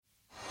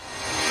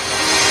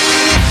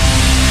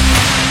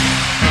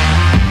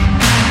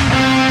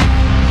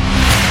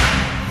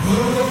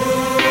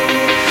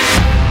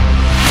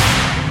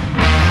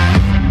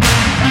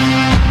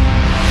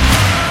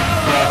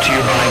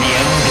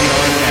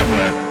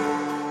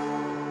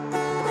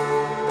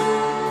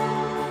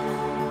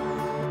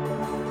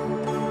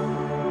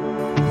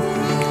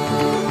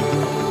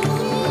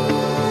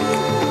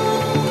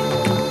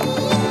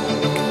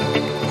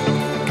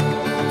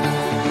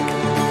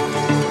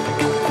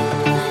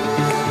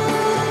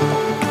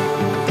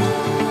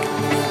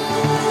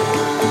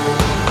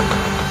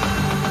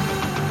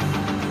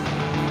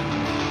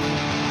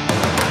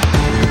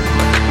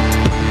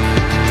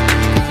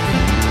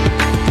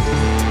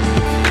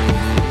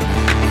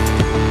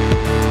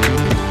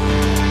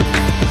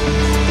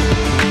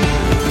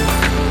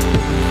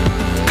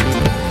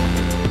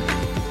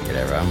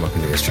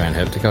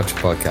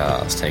Horticulture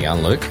Podcast. How you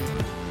going, Luke?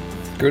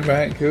 Good,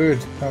 mate. Good.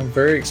 I'm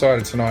very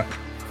excited tonight.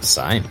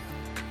 Same.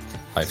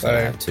 Hopefully I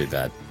don't have too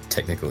bad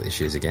technical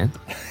issues again.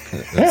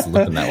 It's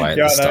looking that way at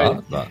the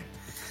start. But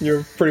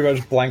you're pretty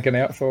much blanking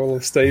out for all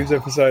of Steve's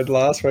episode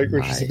last week,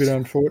 which is a bit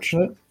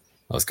unfortunate. It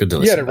was good to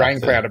listen. You had a rain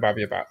cloud above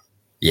your butt.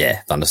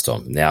 Yeah,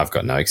 thunderstorm. Now I've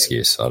got no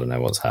excuse. I don't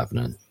know what's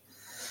happening.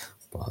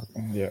 But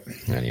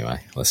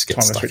anyway, let's get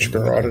time to switch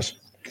providers.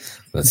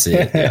 Let's see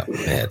it. Yeah,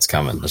 it's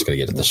coming. Just got to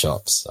get to the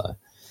shops. So.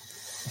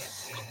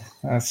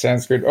 That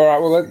sounds good. All right,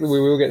 well,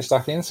 we will get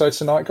stuck in. So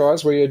tonight,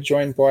 guys, we are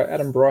joined by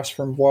Adam Brice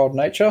from Wild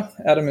Nature.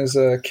 Adam is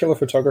a killer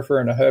photographer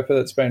and a herper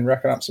that's been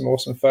racking up some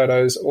awesome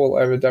photos all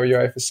over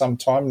WA for some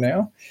time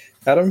now.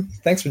 Adam,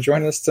 thanks for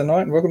joining us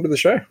tonight and welcome to the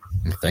show.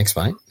 Thanks,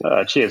 mate.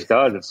 Cheers,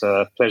 guys. It's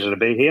a pleasure to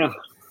be here.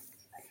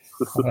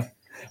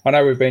 I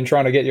know we've been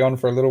trying to get you on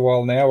for a little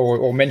while now,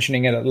 or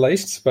mentioning it at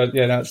least, but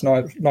it's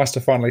nice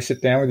to finally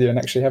sit down with you and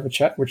actually have a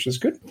chat, which is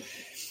good.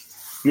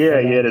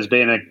 Yeah, there's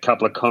been a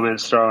couple of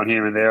comments thrown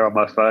here and there on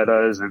my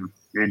photos and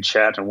in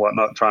chat and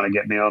whatnot trying to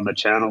get me on the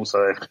channel,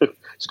 so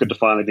it's good to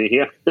finally be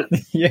here.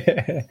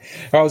 Yeah.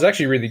 It was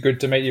actually really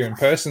good to meet you in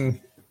person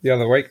the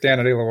other week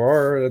down at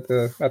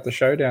Illawarra at the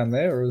show down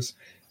there. It's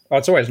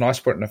always nice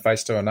putting a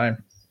face to a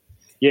name.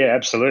 Yeah,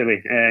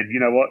 absolutely. And you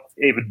know what?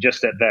 Even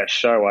just at that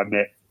show, I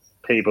met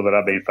people that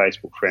I've been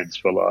Facebook friends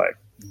for like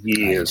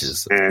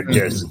years and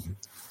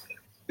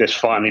just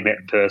finally met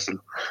in person.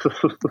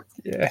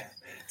 Yeah.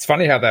 It's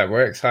funny how that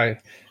works. Hey,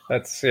 I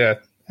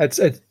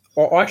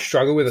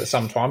struggle with it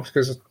sometimes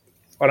because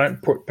I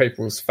don't put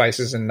people's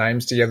faces and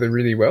names together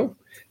really well.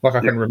 Like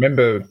I can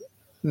remember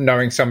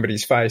knowing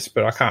somebody's face,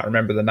 but I can't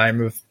remember the name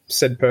of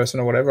said person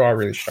or whatever. I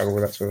really struggle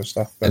with that sort of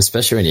stuff. But,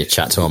 especially when you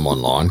chat to them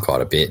online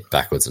quite a bit,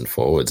 backwards and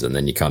forwards, and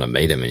then you kind of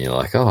meet them and you're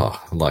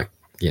like,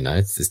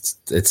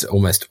 it's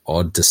almost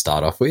odd to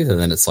start off with, and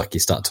then it's like you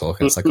start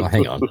talking, it's like, oh,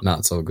 hang on, no,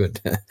 it's all good.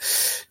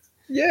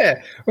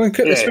 Yeah, well,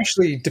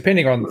 especially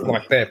depending on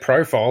like their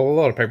profile. A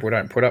lot of people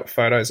don't put up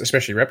photos,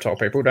 especially reptile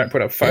people, don't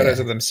put up photos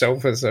of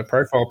themselves as a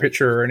profile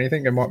picture or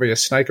anything. It might be a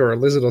snake or a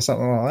lizard or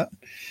something like that.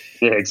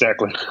 Yeah,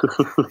 exactly.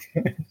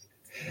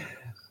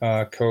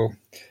 Cool.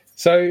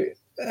 So,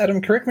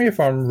 Adam, correct me if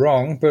I'm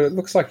wrong, but it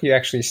looks like you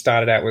actually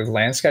started out with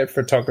landscape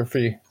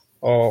photography.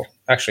 Or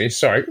actually,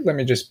 sorry, let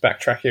me just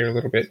backtrack here a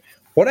little bit.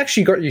 What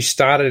actually got you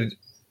started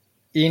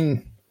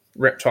in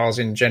reptiles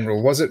in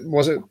general? Was it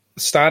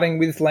starting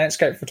with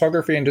landscape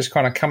photography and just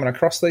kind of coming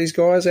across these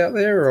guys out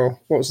there, or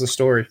what was the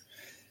story?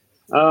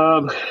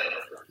 No,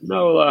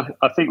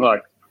 I think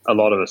like a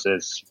lot of us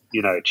as,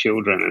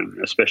 children, and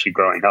especially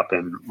growing up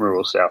in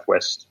rural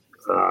southwest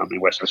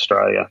in Western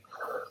Australia,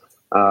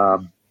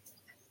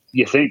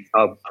 you think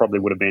I probably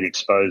would have been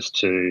exposed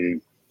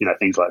to,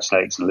 things like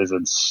snakes and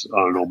lizards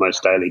on an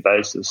almost daily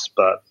basis,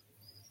 but,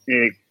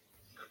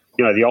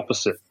 the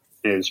opposite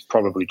is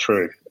probably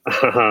true.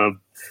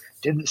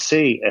 Didn't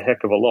see a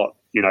heck of a lot,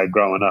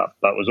 growing up,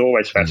 but was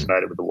always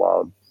fascinated with the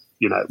wild,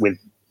 with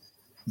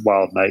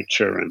wild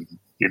nature and,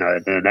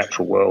 the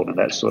natural world and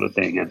that sort of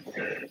thing.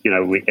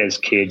 And, we, as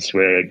kids,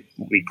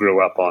 we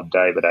grew up on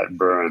David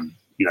Attenborough and,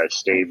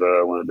 Steve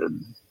Irwin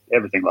and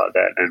everything like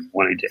that, and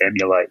wanting to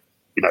emulate,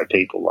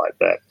 people like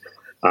that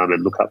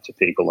and look up to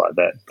people like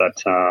that.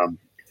 But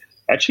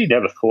actually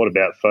never thought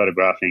about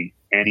photographing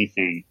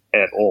anything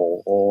at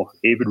all, or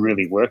even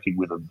really working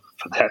with them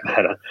for that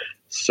matter.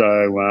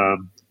 So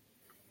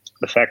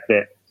the fact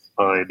that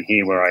I'm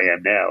here where I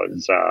am now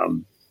is,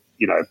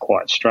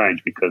 quite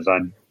strange, because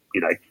I'm,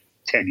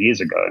 10 years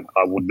ago,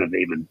 I wouldn't have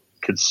even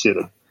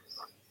considered,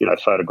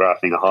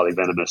 photographing a highly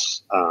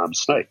venomous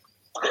snake.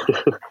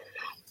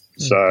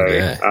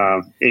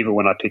 So even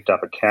when I picked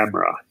up a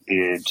camera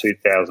in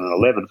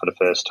 2011 for the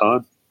first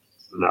time,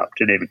 no,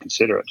 didn't even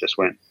consider it. Just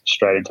went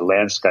straight into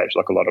landscapes,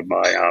 like a lot of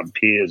my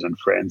peers and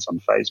friends on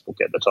Facebook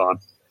at the time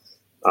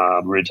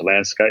were into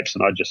landscapes,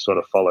 and I just sort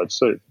of followed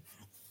suit.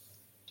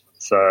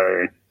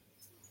 So,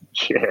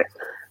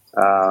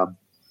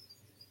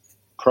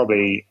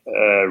 probably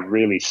a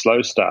really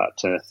slow start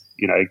to,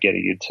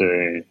 getting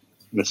into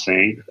the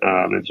scene,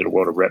 into the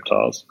world of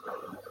reptiles.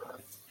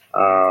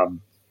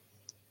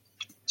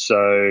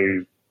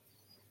 So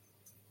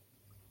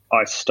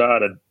I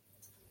started,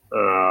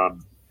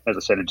 as I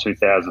said, in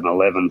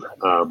 2011,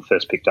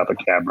 first picked up a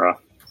camera.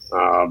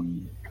 I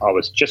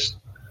was just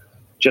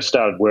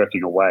started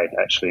working away,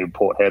 actually, in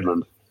Port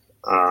Hedland,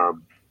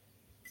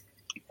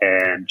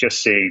 and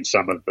just seeing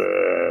some of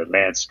the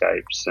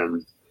landscapes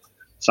and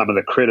some of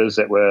the critters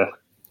that were,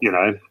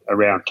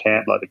 around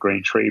camp, like the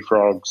green tree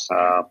frogs,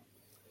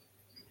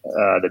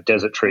 the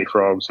desert tree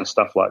frogs and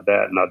stuff like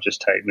that. And I'd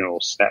just take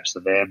little snaps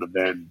of them and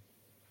then,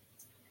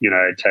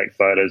 take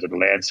photos of the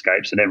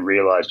landscapes, and then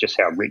realize just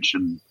how rich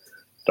and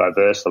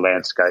diverse the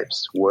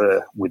landscapes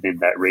were within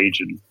that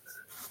region.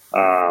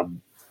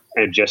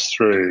 And just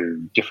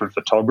through different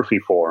photography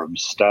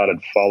forums,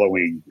 started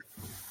following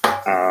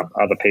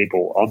other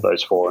people on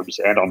those forums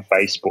and on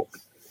Facebook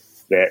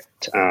that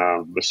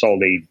were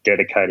solely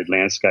dedicated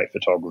landscape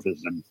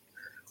photographers, and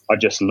I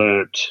just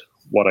learnt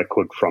what I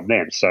could from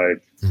them. So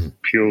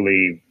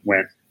purely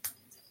went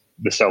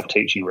the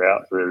self-teaching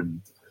route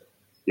and,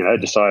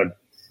 decide,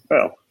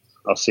 well,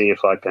 I'll see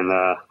if I can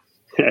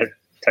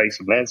take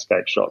some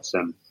landscape shots.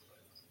 And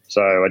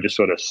so I just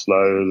sort of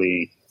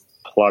slowly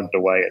plugged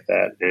away at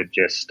that and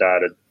just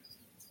started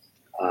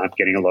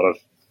getting a lot of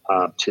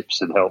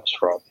tips and help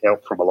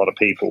from a lot of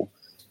people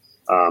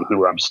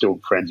who I'm still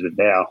friends with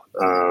now,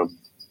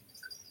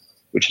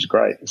 which is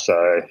great.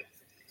 So,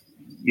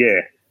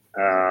 yeah.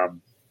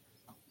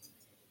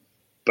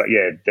 But,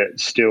 yeah, that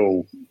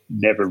still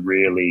never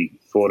really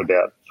thought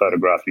about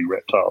photographing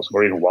reptiles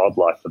or even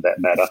wildlife for that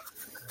matter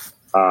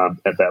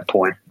at that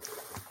point.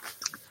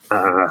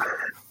 I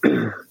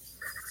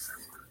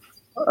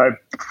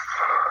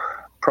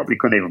probably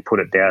couldn't even put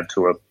it down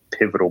to a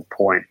pivotal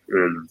point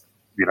of,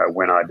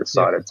 when I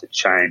decided to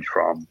change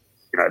from,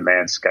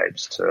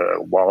 landscapes to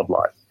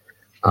wildlife.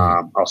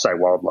 I'll say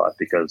wildlife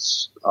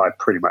because I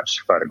pretty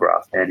much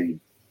photograph any,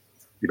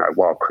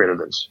 wild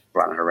critters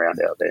running around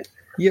out there.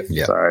 Yep.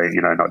 So,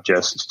 not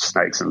just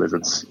snakes and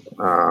lizards,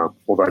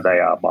 although they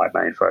are my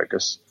main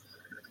focus.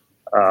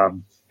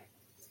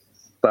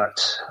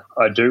 But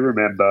I do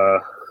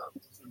remember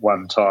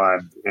one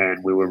time,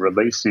 and we were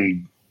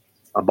releasing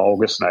a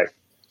mulga snake.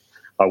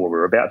 Oh, well, we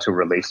were about to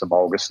release a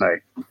mulga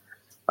snake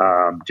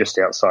just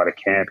outside of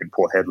camp in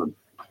Port Hedland.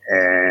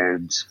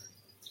 And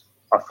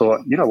I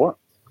thought, you know what?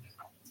 I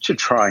should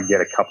try and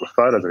get a couple of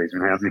photos of these.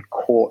 We've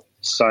caught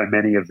so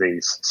many of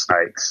these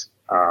snakes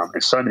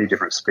and so many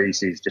different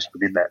species just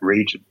within that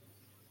region.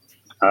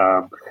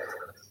 But,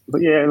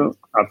 yeah,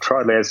 I've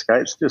tried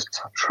landscapes,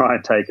 just try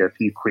and take a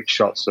few quick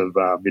shots of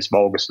this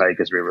mulga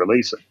snake as we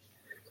release it.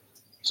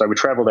 So we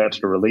travelled out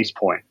to the release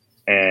point,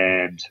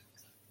 and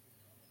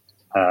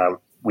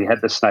we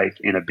had the snake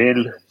in a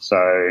bin,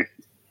 so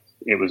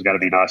it was going to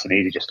be nice and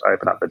easy just to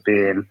open up the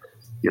bin,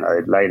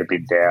 lay the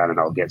bin down, and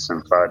I'll get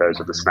some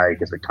photos of the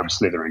snake as it comes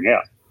slithering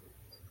out.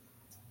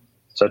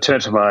 So I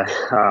turned to my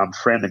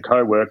friend and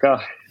co-worker,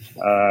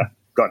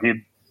 got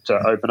him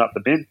to open up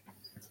the bin.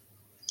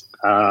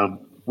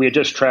 We had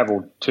just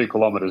travelled 2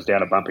 kilometres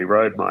down a bumpy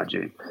road, mind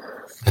you.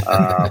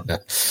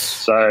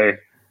 So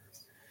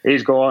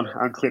he's gone,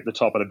 unclipped the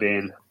top of the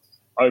bin,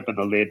 opened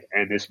the lid,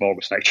 and this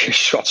mulga snake just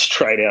shot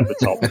straight out the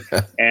top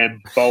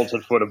and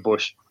bolted for the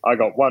bush. I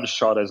got one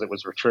shot as it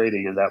was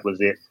retreating, and that was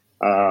it.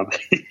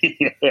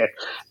 Yeah,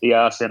 the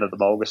arse end of the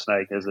mulga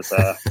snake as it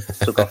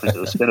took off into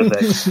the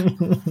spinifex.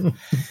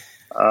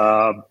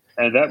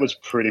 And that was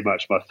pretty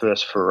much my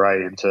first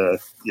foray into,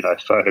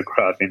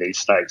 photographing these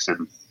snakes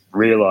and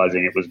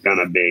realising it was going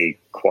to be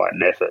quite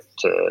an effort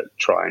to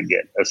try and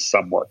get a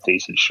somewhat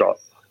decent shot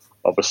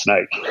of a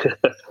snake.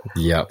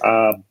 Yeah.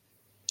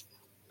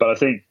 But I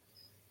think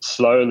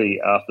slowly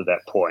after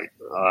that point,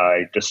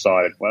 I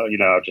decided, well,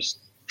 I'll just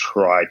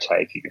try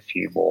taking a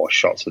few more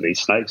shots of these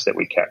snakes that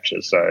we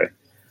capture. So,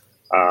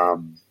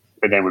 and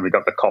then when we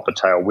got the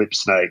coppertail whip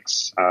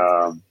snakes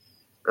and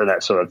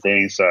that sort of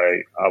thing, so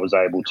I was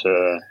able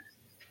to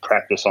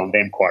practice on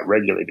them quite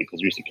regularly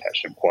because we used to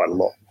catch them quite a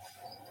lot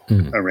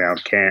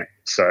around camp.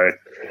 So I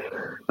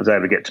was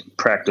able to get to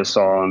practice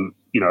on,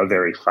 a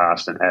very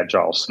fast and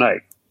agile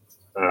snake,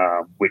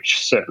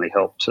 which certainly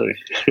helped too.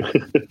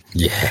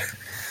 Yeah.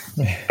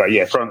 But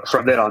yeah, from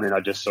then on in, I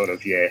just sort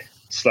of,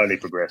 slowly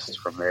progressed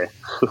from there.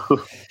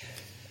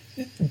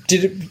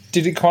 Did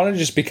it kind of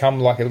just become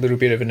like a little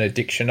bit of an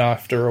addiction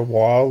after a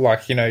while?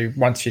 Like,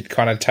 once you'd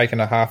kind of taken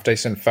a half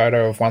decent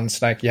photo of one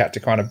snake, you had to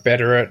kind of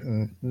better it,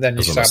 and then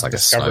you started like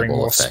discovering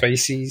more effect.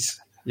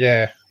 Species.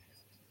 Yeah.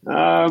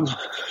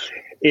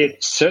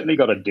 It certainly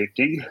got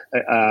addicting.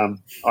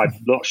 I'm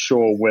not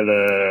sure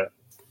whether,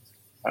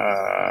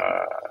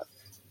 I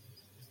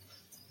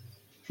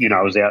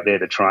was out there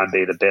to try and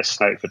be the best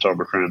snake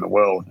photographer in the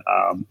world.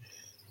 I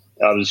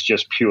was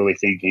just purely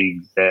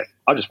thinking that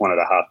I just wanted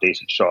a half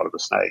decent shot of the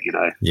snake,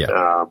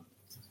 Yeah.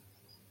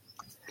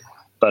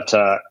 But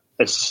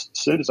as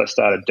soon as I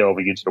started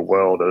delving into the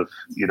world of,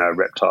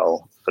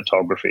 reptile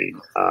photography,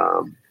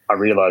 I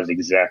realized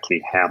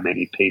exactly how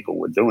many people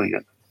were doing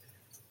it.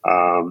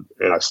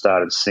 And I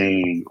started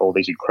seeing all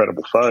these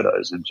incredible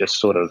photos and just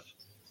sort of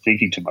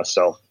thinking to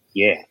myself,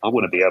 yeah, I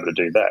want to be able to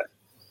do that.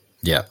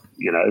 Yeah.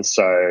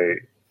 So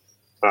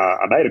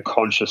I made a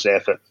conscious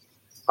effort,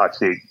 I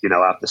think,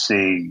 after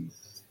seeing,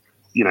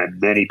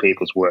 many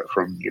people's work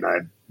from,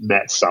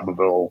 Matt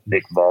Somerville,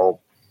 Nick Volp,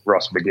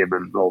 Ross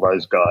McGibbon, all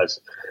those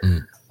guys,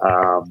 and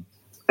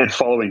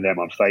following them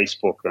on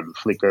Facebook and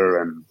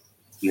Flickr and,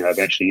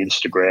 eventually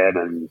Instagram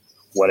and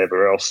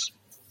whatever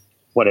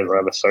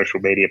other social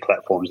media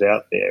platforms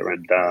out there.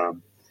 And,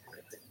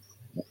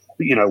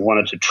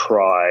 wanted to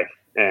try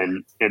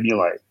and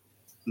emulate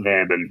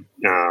them and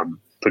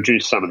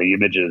produce some of the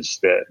images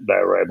that they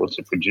were able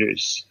to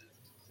produce.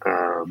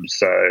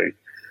 So,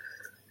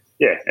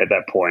 yeah, at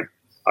that point,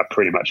 I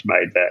pretty much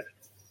made that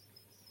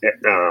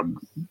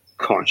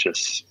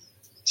conscious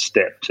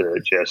step to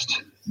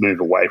just move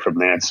away from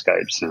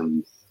landscapes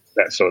and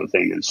that sort of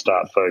thing and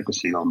start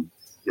focusing on,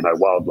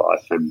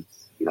 wildlife and,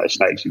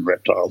 snakes and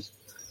reptiles.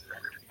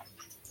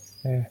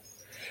 Yeah.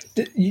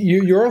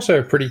 You're also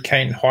a pretty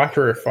keen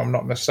hiker, if I'm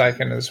not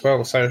mistaken, as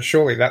well. So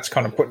surely that's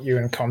kind of put you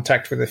in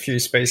contact with a few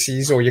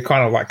species, or you're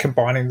kind of like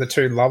combining the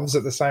two loves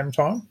at the same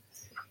time?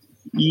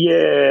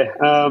 Yeah,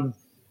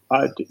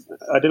 I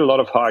did a lot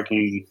of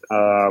hiking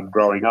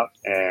growing up,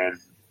 and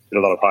did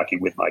a lot of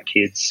hiking with my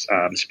kids,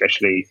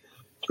 especially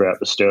throughout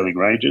the Stirling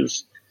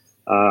Ranges.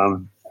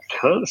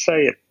 Can't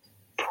say it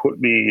put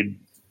me in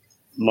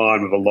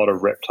line with a lot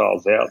of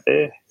reptiles out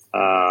there.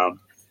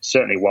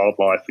 Certainly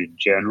wildlife in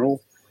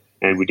general,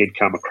 and we did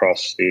come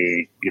across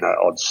the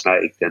odd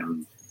snake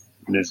and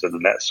lizard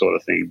and that sort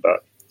of thing.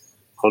 But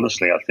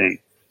honestly, I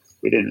think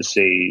we didn't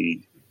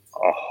see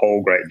a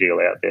whole great deal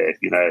out there.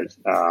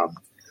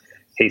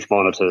 Heath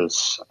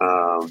monitors,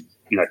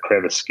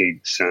 crevice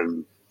skinks,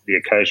 and the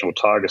occasional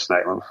tiger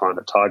snake. When we find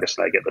a tiger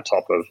snake at the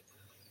top of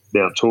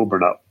Mount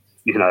Toolburn up,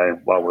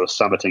 while we were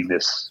summiting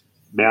this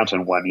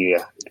mountain one year,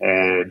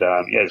 and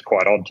it's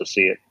quite odd to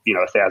see it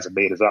 1,000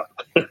 meters up.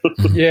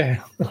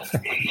 Yeah.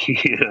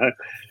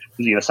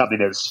 Something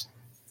that's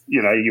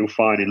you'll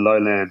find in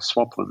lowland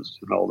swamplands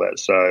and all that.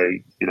 So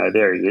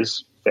there he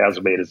is,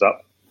 1,000 meters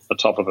up the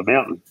top of a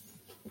mountain.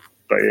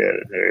 But yeah,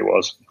 there he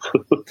was.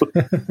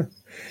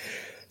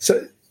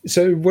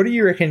 So what do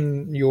you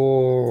reckon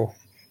your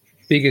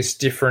biggest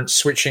difference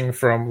switching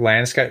from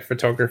landscape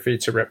photography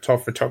to reptile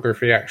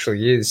photography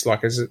actually is?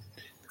 Like, is it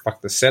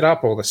like the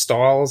setup or the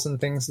styles and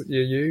things that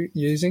you're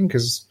using?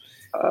 Because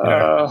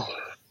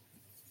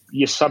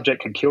your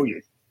subject can kill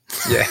you.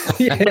 Yeah,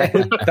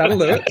 that'll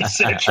do it.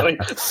 Essentially,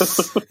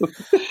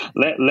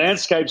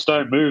 landscapes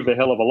don't move a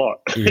hell of a lot.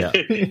 Yeah,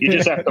 you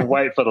just have to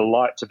wait for the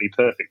light to be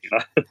perfect.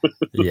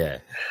 Yeah.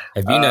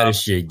 Have you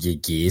noticed your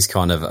gears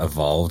kind of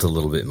evolved a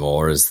little bit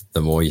more as the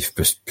more you've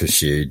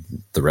pursued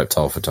the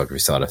reptile photography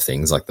side of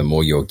things? Like the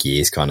more your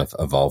gears kind of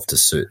evolved to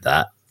suit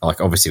that. Like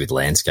obviously with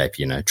landscape,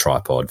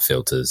 tripod,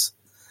 filters,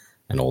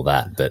 and all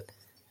that. But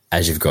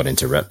as you've got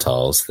into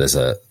reptiles, there's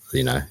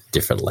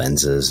different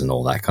lenses and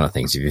all that kind of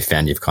things. Have you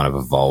found you've kind of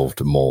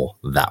evolved more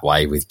that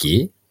way with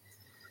gear?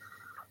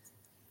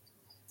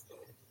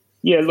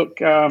 Yeah, look,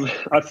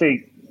 I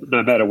think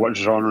no matter what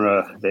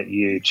genre that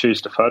you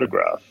choose to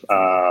photograph,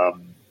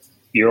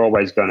 you're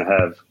always going to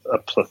have a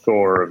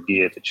plethora of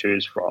gear to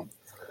choose from.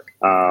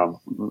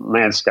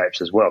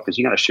 Landscapes as well, because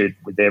you're going to shoot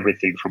with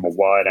everything from a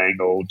wide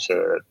angle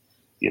to,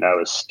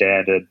 a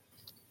standard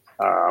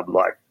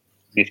like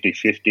nifty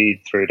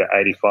 50 through to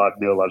 85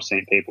 mil. I've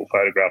seen people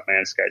photograph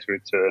landscapes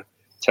with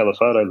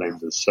telephoto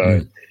lenses.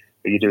 So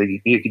you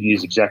could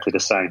use exactly the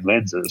same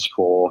lenses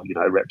for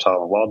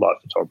reptile and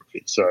wildlife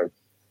photography. So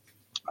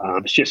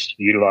it's just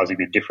utilizing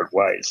them in different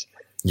ways.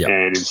 Yep.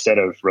 And instead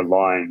of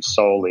relying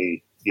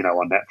solely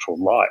on natural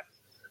light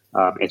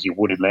as you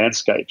would in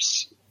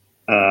landscapes,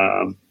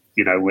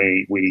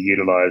 we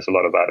utilize a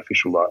lot of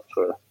artificial light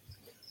for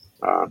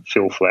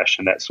fill flash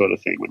and that sort of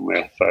thing when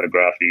we're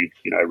photographing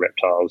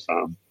reptiles.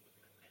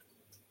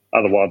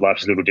 Other wildlife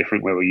is a little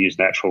different, where we use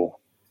natural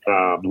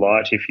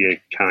light if you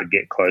can't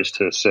get close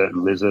to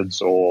certain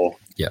lizards, or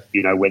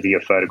whether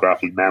you're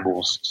photographing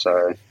mammals.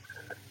 So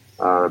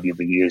you'll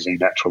be using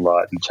natural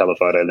light and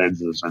telephoto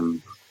lenses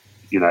and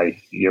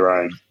your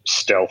own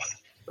stealth.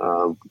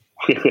 But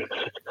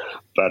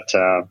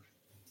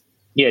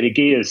the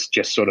gear's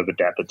just sort of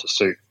adapted to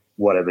suit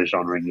whatever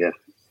genre you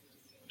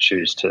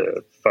choose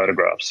to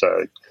photograph.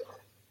 So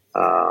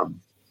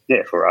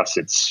for us,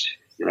 it's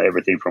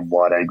everything from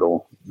wide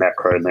angle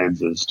macro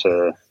lenses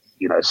to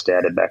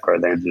standard macro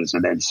lenses,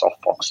 and then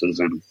soft boxes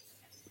and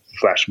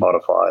flash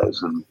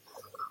modifiers and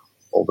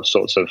all the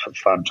sorts of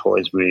fun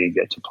toys we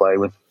get to play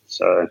with.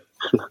 So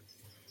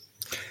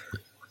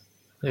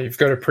you've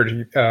got a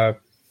pretty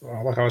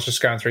like I was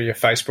just going through your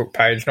Facebook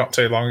page not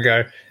too long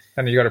ago,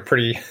 and you got a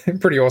pretty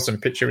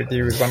awesome picture with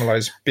you with one of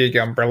those big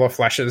umbrella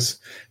flashes.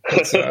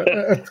 It's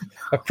a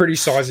pretty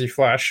sizey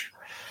flash.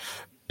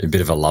 A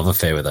bit of a love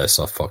affair with those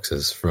soft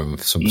boxes from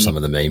some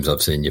of the memes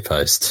I've seen you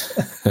post.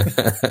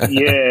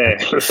 Yeah.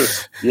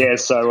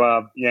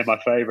 So, my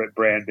favourite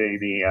brand being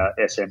the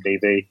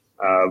SMDV.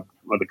 One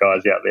of the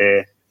guys out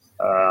there,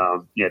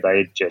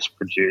 they just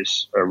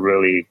produce a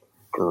really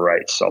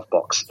great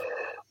softbox,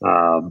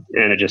 and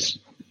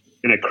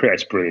it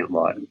creates brilliant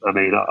light. I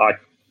mean, I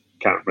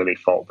can't really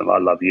fault them. I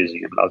love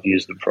using them, and I've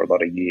used them for a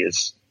lot of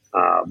years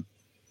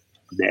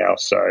now.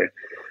 So,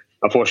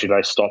 unfortunately,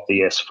 they stopped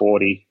the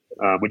S40.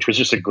 Which was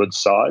just a good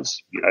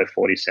size,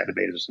 40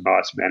 centimetres is a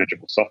nice,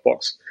 manageable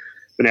softbox.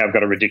 But now I've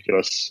got a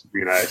ridiculous,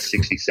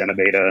 60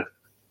 centimetre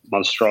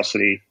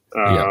monstrosity.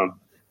 But,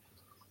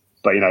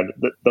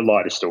 the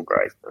light is still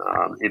great.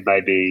 It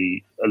may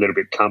be a little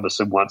bit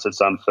cumbersome once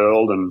it's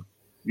unfurled and,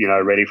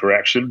 ready for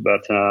action,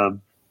 but,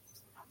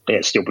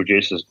 it still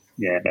produces,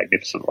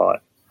 magnificent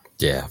light.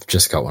 Yeah, I've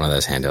just got one of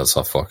those handheld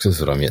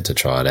softboxes, but I'm yet to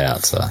try it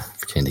out, so I'm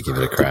keen to give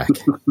it a crack.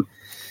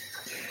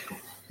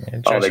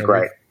 They're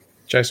great.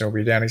 Jason will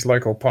be down his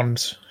local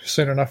pond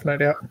soon enough, no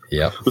doubt.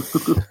 Yep.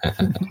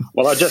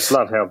 Well, I just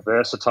love how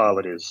versatile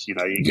it is. You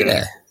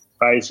can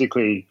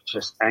basically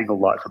just angle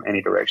light from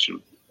any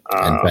direction.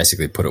 And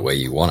basically put it where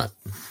you want it.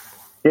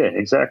 Yeah,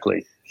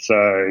 exactly.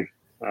 So,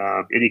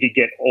 and you can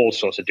get all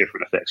sorts of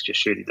different effects just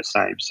shooting the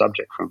same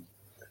subject from,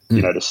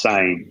 the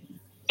same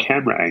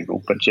camera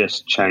angle, but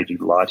just changing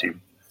lighting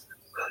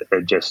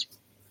and just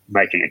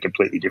making a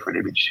completely different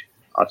image.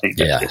 I think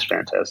that's just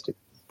fantastic.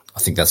 I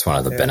think that's one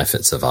of the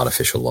benefits of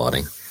artificial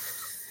lighting.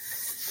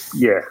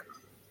 Yeah.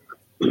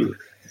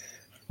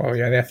 Well,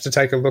 you have to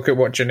take a look at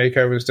what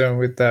Janico was doing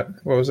with that.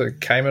 What was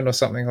it, Cayman or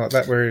something like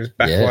that, where he was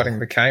backlighting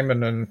the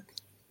Cayman and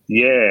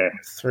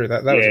through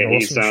that. That was an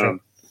awesome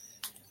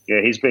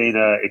shot. He's been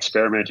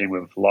experimenting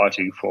with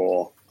lighting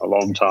for a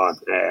long time,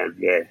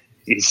 and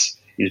he's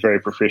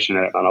very proficient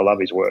at it, and I love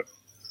his work.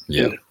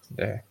 Yeah.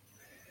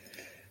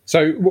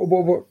 So,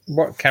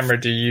 what camera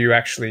do you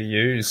actually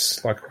use?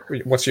 Like,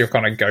 what's your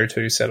kind of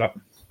go-to setup?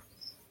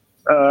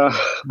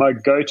 My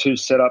go-to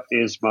setup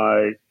is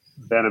my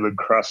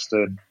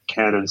venom-encrusted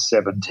Canon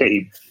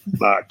 7D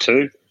Mark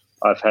II.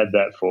 I've had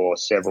that for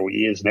several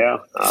years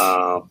now.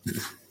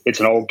 It's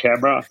an old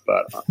camera,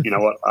 but you know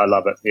what? I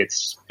love it.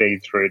 It's been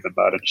through the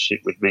mud and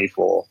shit with me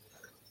for,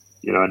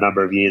 a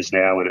number of years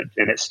now, and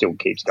it still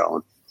keeps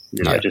going.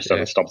 It just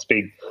doesn't stop. It's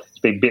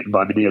been bitten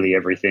by nearly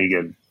everything,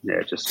 and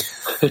it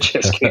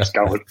just keeps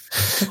going.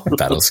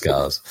 Battle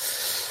scars.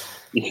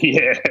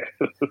 Yeah.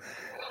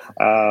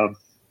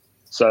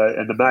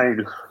 And the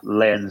main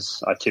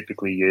lens I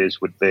typically use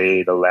would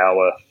be the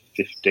Laowa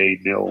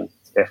 15mm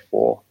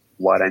f4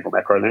 wide-angle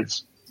macro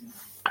lens,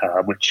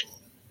 which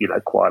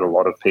quite a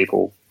lot of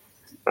people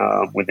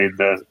within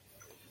the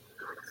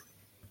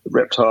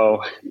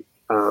reptile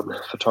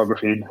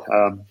photography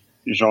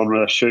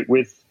genre shoot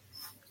with.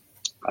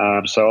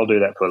 So I'll do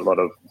that for a lot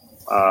of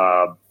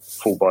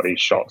full body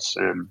shots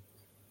and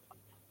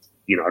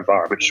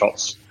environment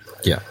shots.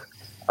 Yeah.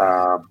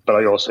 But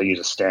I also use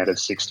a standard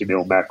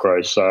 60mm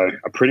macro, so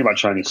I pretty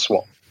much only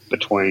swap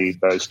between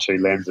those two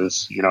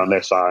lenses,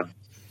 unless I'm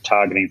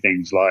targeting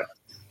things like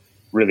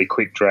really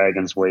quick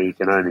dragons where you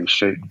can only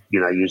shoot,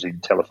 using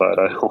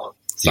telephoto or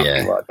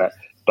something like that.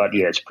 But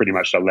it's pretty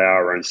much a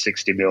Laowa and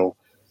 60mm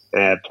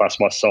plus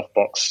my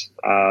softbox.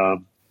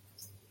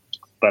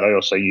 But I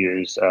also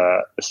use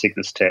a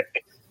Cygnus Tech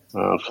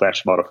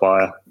flash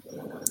modifier.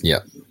 Yeah.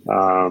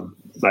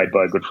 Made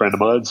by a good friend of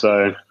mine.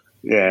 So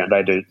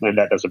they do, and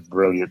that does a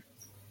brilliant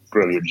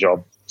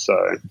job. So,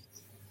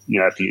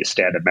 for your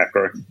standard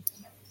macro.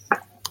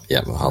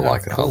 Yeah, well, I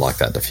like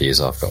that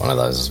diffuser. I've got one of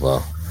those as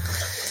well.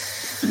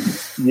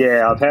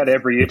 Yeah, I've had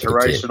every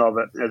iteration of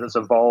it as it's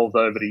evolved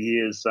over the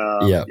years.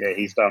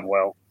 He's done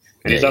well.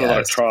 And he's done a lot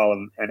of trial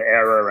and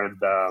error, and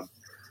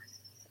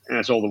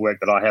it's all the work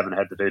that I haven't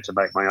had to do to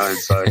make my own,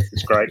 so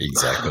it's great.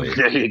 Exactly.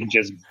 You can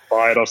just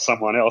buy it off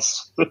someone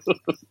else.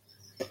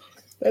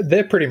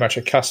 They're pretty much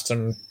a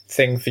custom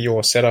thing for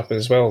your setup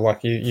as well.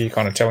 Like you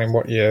kind of tell him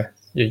what you're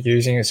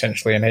using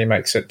essentially, and he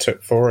makes it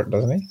for it,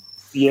 doesn't he?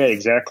 Yeah,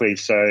 exactly.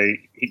 So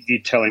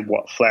you tell him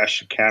what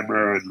flash,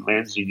 camera, and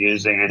lens you're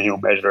using, and he'll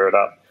measure it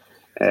up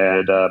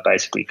and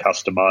basically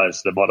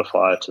customize the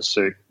modifier to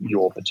suit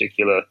your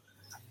particular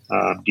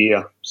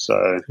gear.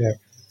 So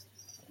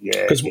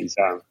he's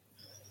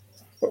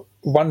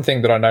one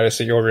thing that I noticed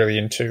that you're really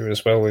into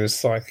as well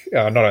is like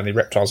not only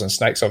reptiles and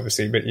snakes,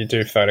 obviously, but you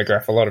do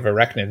photograph a lot of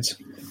arachnids.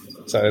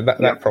 So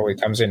that probably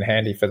comes in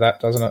handy for that,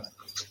 doesn't it?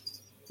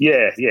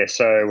 Yeah.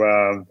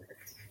 So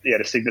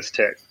the Cygnus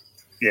Tech,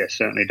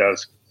 certainly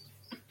does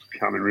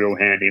come in real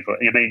handy. But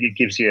it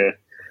gives you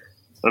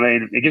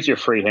a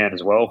free hand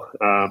as well,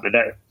 and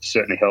that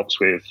certainly helps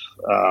with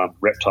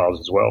reptiles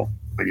as well.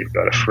 When you've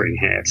got a free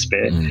hand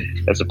spare,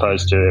 as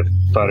opposed to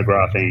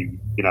photographing,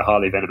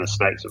 highly venomous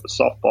snakes with a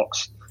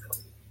softbox.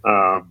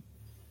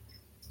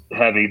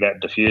 Having that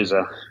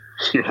diffuser,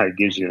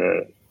 gives you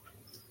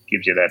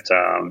that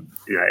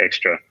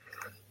extra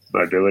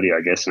mobility, I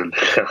guess, and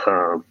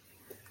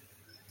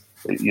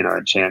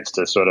a chance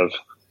to sort of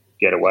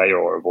get away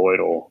or avoid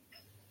or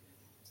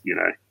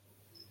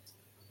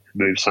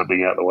move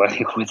something out of the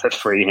way with a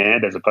free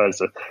hand, as opposed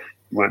to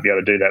you won't be able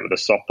to do that with a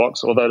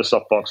softbox. Although the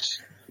softbox,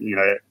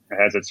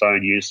 has its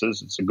own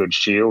uses. It's a good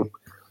shield.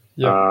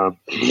 Yeah.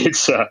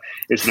 It's an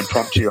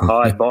impromptu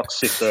hide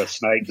box. If the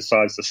snake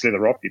decides to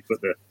slither off, you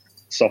put the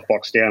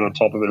softbox down on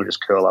top of it and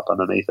just curl up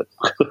underneath it.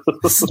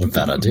 That's not a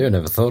bad idea. I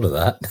never thought of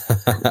that.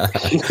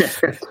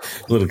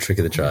 Little trick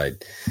of the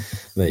trade.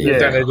 You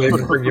don't need to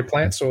even bring your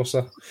plant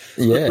saucer.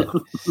 Yeah.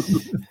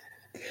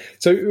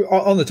 So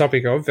on the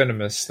topic of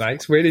venomous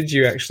snakes, where did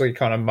you actually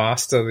kind of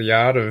master the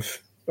art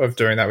of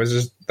doing that?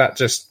 Was that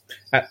just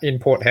in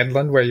Port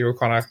Hedland where you were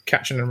kind of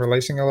catching and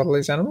releasing a lot of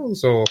these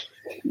animals, or?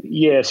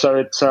 Yeah, so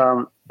it's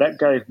that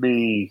gave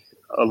me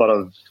a lot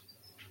of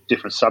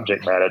different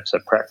subject matter to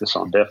practice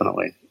on,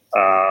 definitely.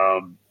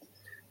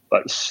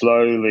 But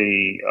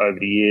slowly over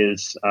the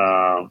years,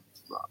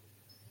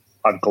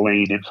 I've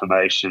gleaned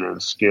information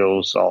and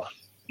skills off,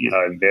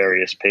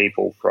 various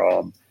people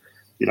from,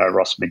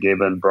 Ross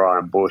McGibbon,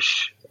 Brian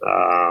Bush,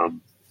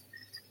 and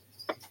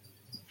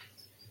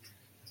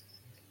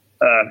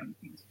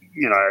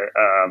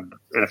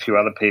a few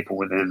other people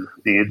within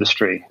the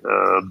industry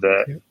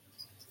that,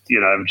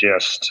 have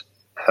just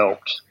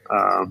helped.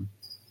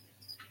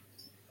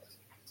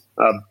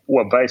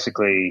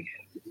 Basically,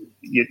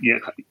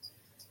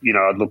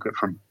 I'd look at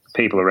from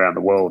people around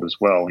the world as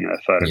well,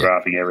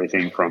 photographing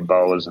everything from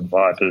boas and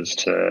vipers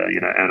to,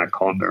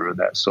 anaconda and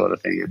that sort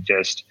of thing, and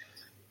just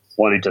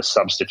wanting to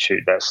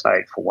substitute that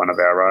snake for one of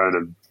our own,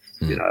 and,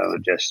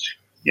 and just,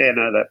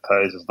 that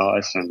pose is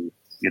nice, and,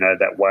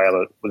 that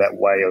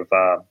way of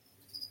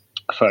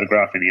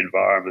photographing the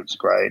environment's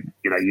great,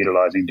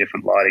 utilizing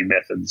different lighting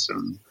methods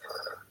and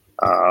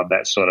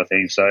that sort of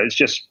thing. So it's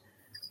just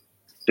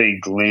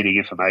gleaning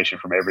information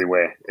from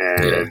everywhere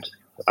and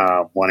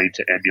wanting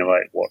to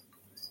emulate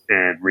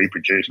and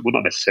reproduce, well,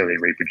 not necessarily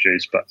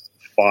reproduce, but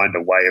find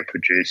a way of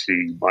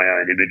producing my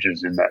own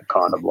images in that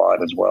kind of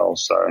light as well.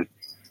 So,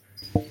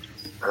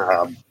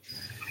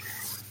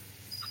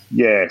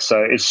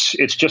 so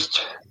it's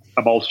just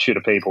a multitude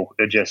of people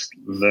and just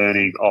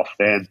learning off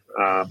them,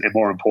 and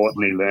more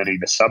importantly, learning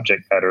the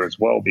subject matter as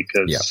well,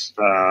 because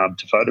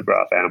to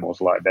photograph animals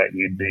like that,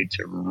 you need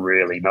to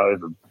really know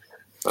them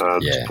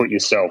to put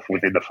yourself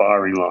within the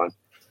firing line.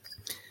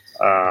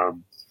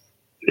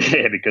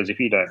 Because if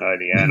you don't know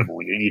the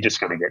animal, you're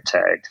just going to get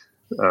tagged,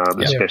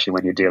 especially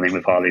when you're dealing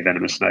with highly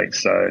venomous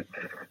snakes. So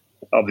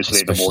obviously,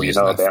 especially the more you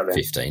know about them.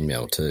 15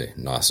 mil too,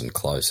 nice and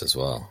close as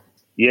well.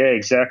 Yeah,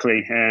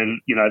 exactly.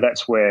 And,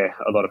 that's where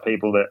a lot of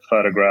people that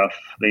photograph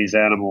these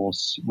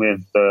animals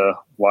with the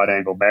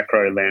wide-angle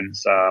macro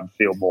lens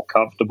feel more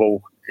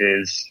comfortable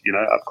is,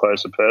 up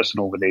close and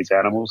personal with these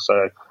animals.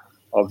 So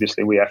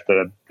obviously we have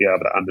to be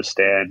able to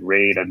understand,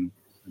 read and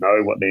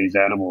know what these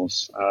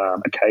animals are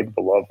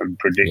capable of and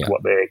predict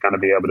what they're going to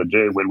be able to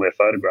do when we're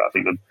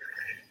photographing them.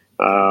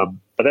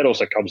 But that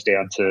also comes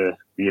down to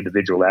the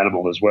individual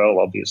animal as well,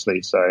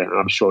 obviously. So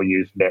I'm sure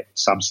you've met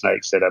some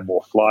snakes that are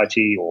more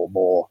flighty or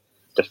more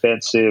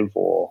defensive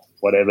or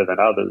whatever than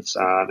others,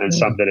 and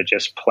some that are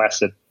just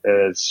placid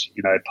as,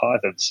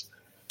 pythons.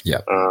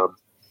 Yeah.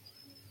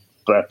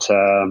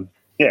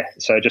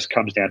 So it just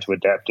comes down to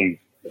adapting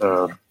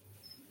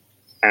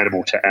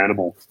animal to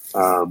animal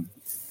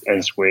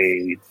as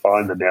we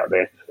find them out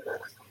there,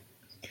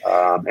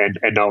 and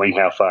knowing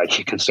how far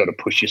you can sort of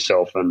push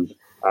yourself and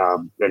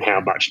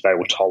how much they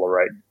will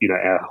tolerate,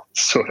 our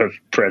sort of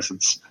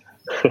presence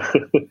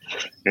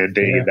and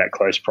being in that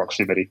close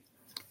proximity.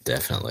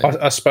 Definitely.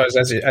 I suppose,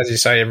 as you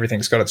say,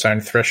 everything's got its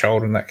own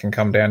threshold, and that can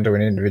come down to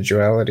an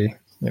individuality,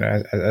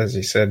 as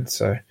you said.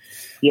 So,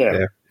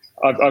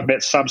 I've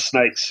met some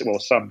snakes, or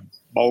some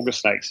mulga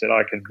snakes, that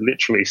I can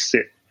literally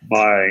sit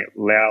my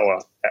lower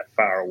that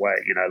far away,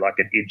 like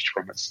an inch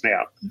from its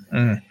snout,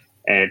 and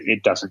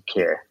it doesn't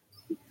care,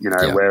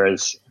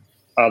 whereas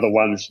other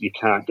ones you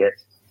can't get,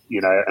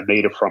 a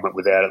meter from it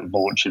without it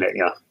launching at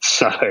you.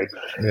 So,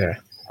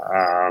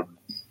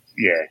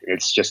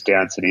 it's just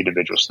down to the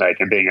individual snake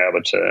and being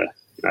able to,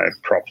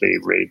 properly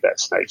read that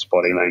snake's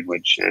body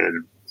language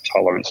and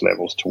tolerance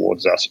levels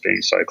towards us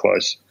being so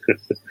close.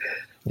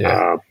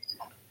 Oh,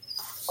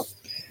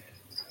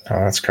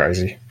 that's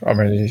crazy. I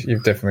mean,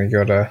 you've definitely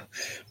got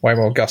way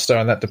more gusto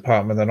in that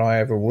department than I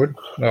ever would.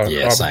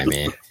 Same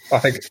here. I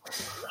think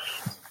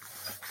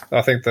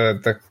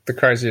the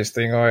craziest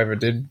thing I ever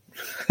did,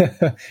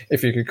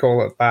 if you could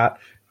call it that,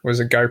 was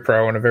a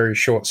GoPro on a very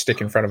short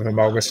stick in front of a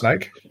mulga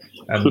snake.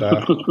 And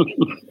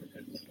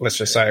let's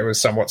just say it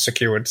was somewhat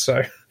secured.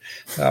 So,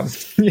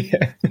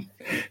 that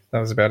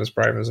was about as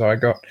brave as I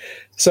got.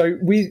 So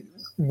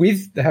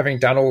with having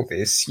done all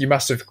this, you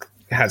must have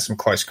had some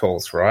close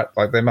calls, right?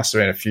 Like there must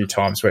have been a few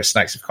times where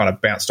snakes have kind of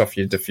bounced off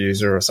your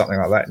diffuser or something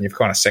like that, and you've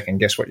kind of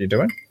second-guessed what you're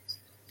doing?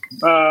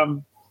 I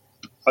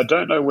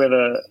don't know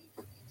whether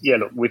 –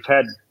 look, we've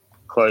had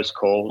close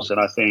calls, and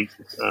I think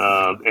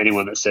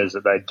anyone that says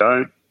that they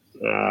don't,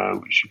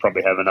 we should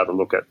probably have another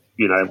look at,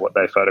 what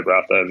they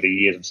photographed over the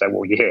years and say,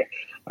 well,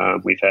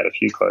 we've had a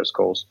few close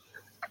calls.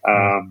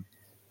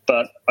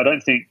 But I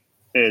don't think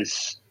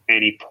there's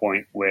any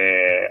point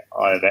where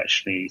I've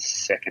actually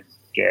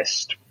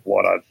second-guessed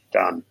what I've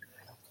done.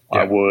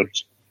 I would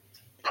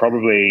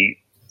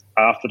probably,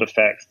 after the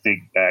fact,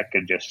 think back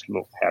and just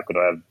look, how could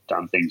I have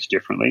done things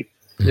differently?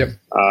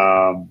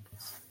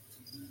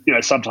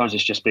 Sometimes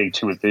it's just being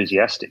too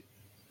enthusiastic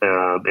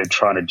and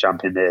trying to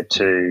jump in there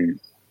too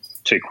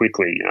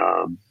quickly,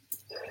 and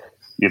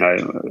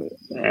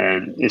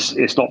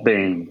it's not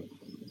being,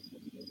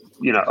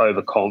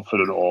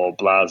 overconfident or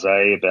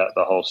blasé about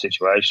the whole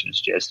situation.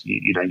 It's just,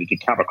 you can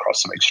come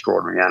across some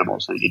extraordinary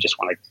animals and you just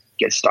want to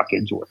get stuck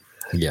into it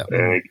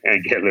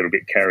and get a little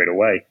bit carried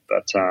away.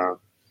 But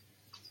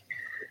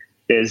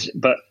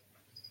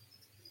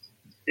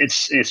it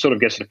sort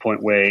of gets to the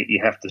point where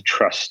you have to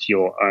trust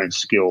your own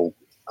skill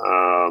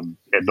and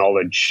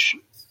knowledge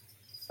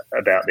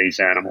about these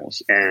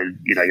animals and,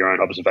 your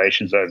own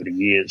observations over the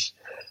years,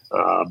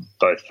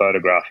 both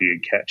photographing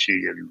and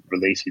catching and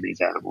releasing these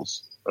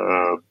animals.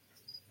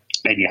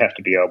 And you have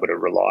to be able to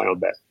rely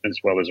on that as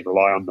well as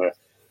rely on the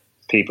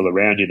people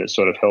around you that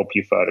sort of help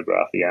you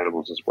photograph the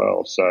animals as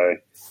well. So,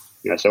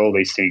 so all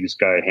these things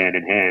go hand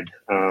in hand.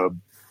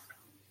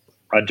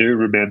 I do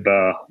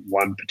remember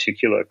one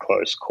particular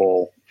close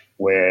call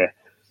where a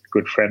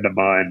good friend of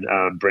mine,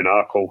 Brice,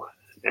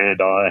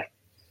 and I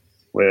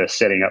were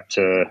setting up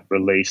to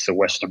release a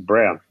Western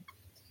Brown.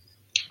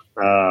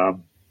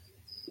 And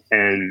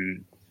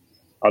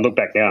I look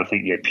back now and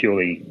think,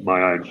 purely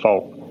my own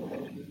fault,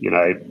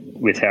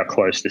 with how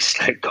close this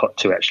snake got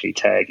to actually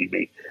tagging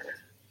me.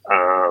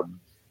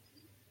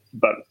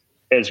 But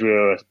as we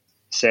were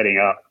setting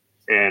up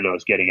and I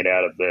was getting it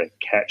out of the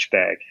catch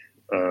bag,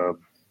 I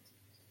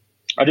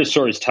just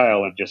saw his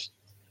tail and just,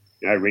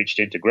 reached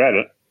in to grab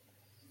it,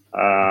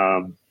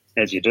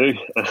 as you do.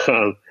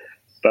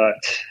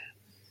 But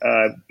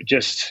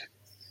just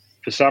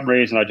for some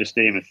reason, I just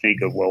didn't even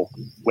think of, well,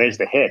 where's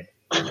the head?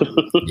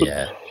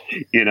 Yeah.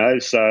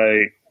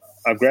 So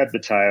I grabbed the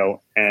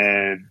tail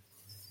and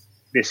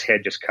this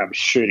head just comes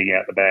shooting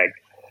out the bag.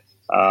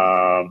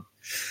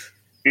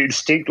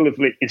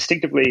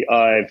 Instinctively,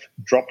 I've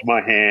dropped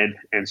my hand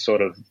and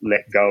sort of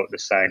let go at the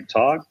same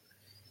time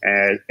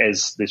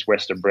as this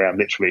Western Brown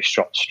literally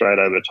shot straight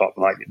over the top.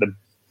 Like the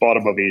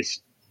bottom of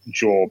his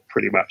jaw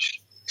pretty much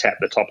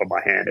tapped the top of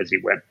my hand as he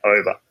went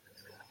over.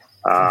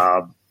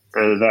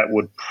 And that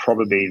would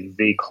probably be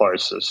the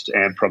closest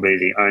and probably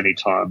the only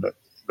time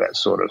that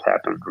sort of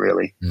happened,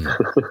 really.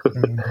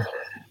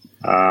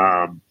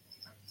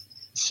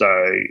 So,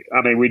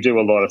 I mean, we do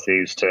a lot of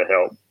things to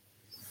help,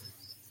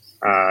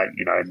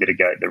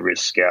 mitigate the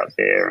risk out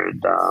there,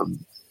 and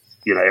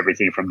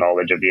everything from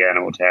knowledge of the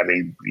animal to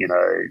having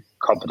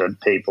competent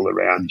people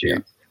around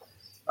you.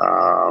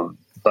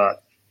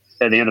 But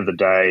at the end of the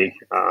day,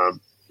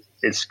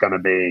 it's going to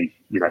be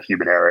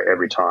human error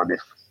every time if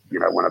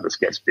one of us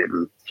gets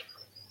bitten.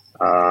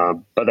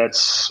 But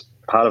that's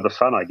part of the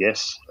fun, I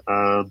guess.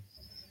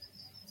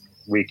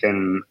 We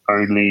can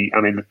only,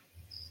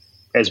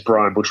 as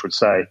Brian Bush would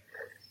say,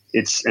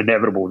 it's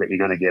inevitable that you're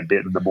going to get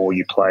bitten the more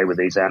you play with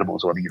these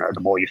animals, or the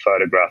more you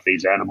photograph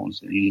these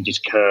animals. You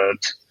just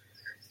can't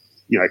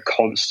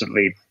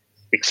constantly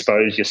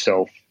expose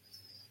yourself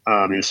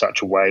in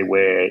such a way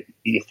where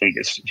you think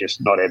it's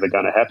just not ever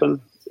going to happen,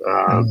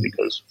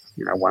 because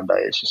one day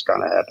it's just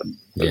going to happen.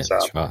 Yeah,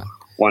 that's right.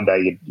 One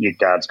day your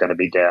guard's going to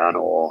be down,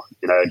 or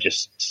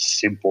just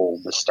simple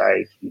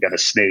mistake. You're going to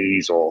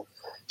sneeze or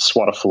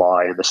swat a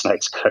fly, and the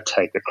snake's going to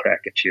take a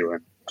crack at you,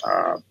 and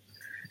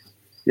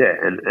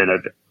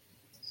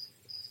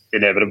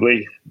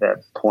inevitably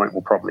that point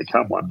will probably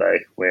come one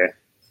day where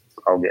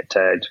I'll get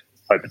tagged.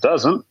 Hope it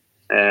doesn't,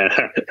 and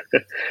I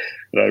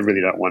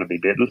really don't want to be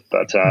bitten,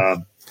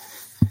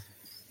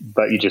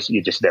 but you just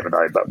never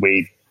know. But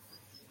we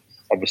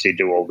obviously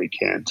do all we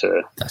can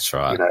to, that's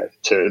right,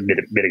 to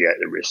mitigate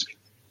the risk.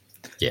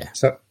 Yeah.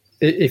 So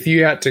if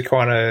you had to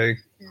kind of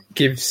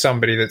give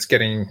somebody that's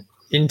getting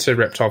into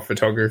reptile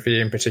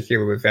photography, in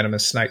particular with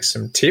venomous snakes,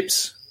 some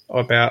tips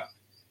about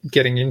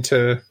getting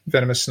into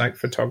venomous snake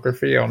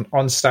photography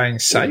on staying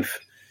safe,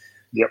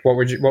 what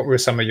were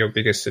some of your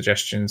biggest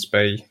suggestions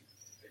be?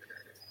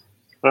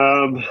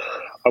 I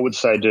would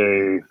say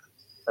do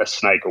a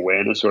snake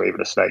awareness or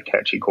even a snake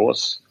catching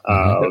course,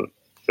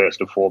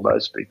 first and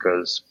foremost,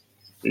 because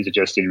these are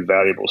just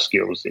invaluable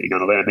skills that you're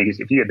going to learn. Because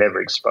if you're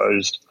never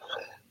exposed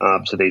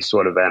to these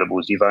sort of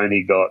animals, you've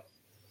only got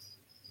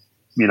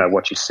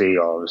what you see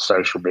on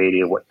social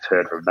media, what you've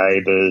heard from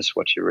neighbours,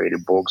 what you read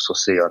in books or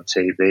see on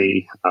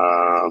TV.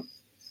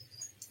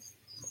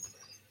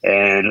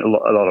 And a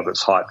lot of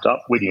it's hyped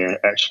up. When you're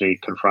actually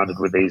confronted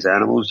with these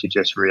animals, you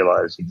just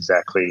realise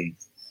exactly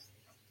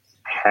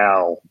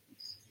how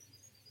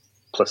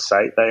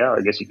placate they are,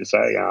 I guess you could say,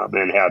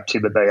 and how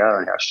timid they are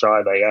and how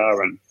shy they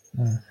are, and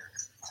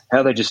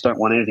how they just don't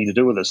want anything to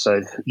do with us.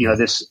 So,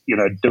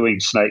 doing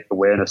snake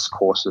awareness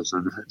courses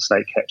and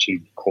snake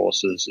catching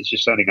courses is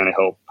just only going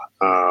to help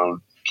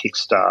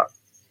kickstart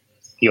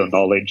your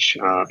knowledge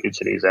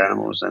into these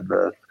animals. And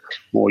the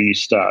more you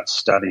start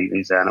studying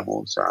these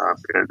animals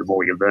and the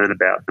more you learn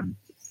about them,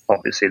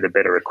 obviously the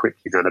better equipped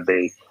you're going to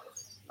be,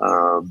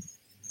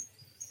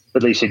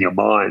 at least in your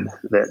mind,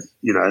 that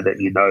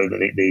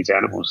that these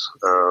animals.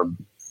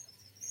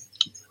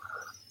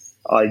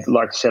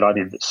 Like I said, I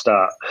didn't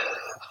start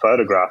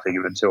photographing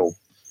them until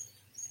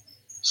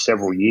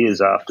several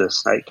years after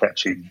snake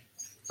catching.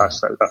 I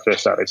first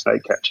started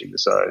snake catching,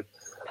 so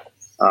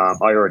I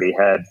already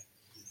had,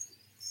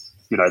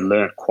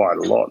 learnt quite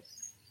a lot.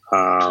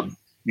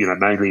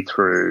 Mainly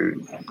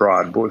through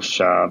Brian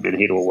Bush, and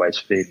he'd always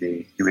feed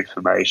me new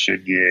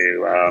information,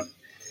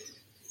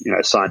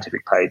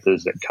 scientific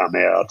papers that come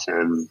out,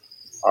 and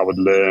I would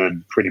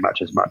learn pretty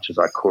much as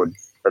I could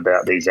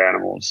about these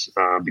animals,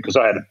 because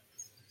I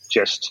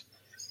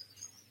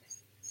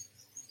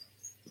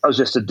was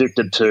just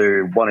addicted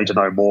to wanting to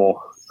know more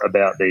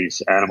about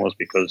these animals,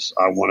 because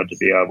I wanted to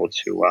be able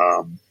to,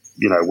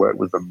 work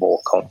with them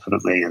more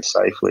confidently and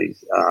safely.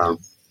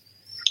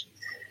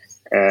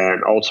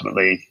 And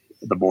ultimately,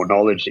 the more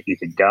knowledge that you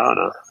can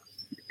garner,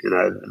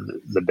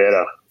 the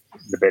better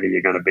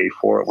you're going to be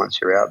for it once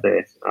you're out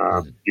there.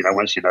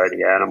 Once you know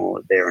the animal,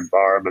 their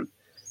environment,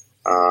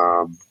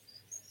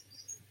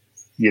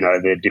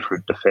 their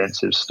different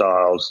defensive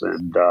styles,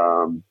 and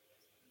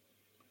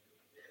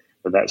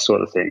that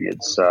sort of thing.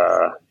 It's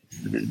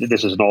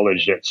this is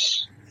knowledge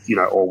that's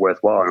all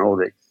worthwhile, and all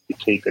that you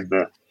keep in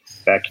the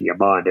back of your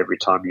mind every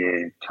time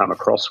you come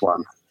across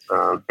one.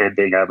 and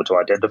being able to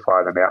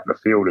identify them out in the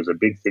field is a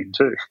big thing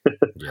too.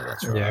 Yeah,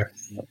 that's right.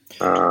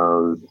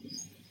 Yeah.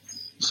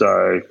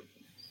 So,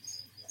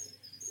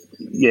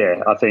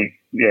 yeah, I think,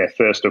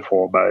 first and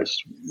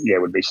foremost,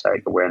 would be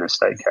snake awareness,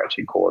 snake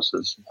catching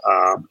courses,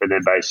 and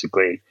then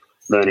basically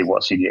learning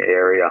what's in your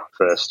area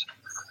first.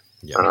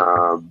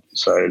 Yeah.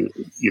 So,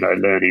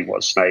 learning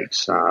what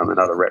snakes and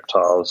other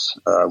reptiles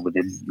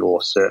within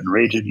your certain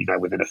region,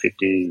 within a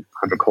 50,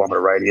 100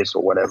 kilometre radius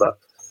or whatever,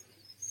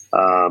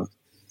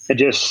 and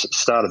just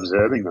start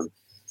observing them.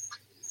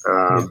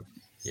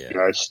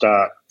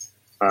 Start,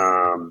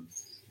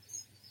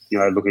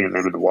 looking at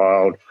them in the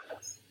wild,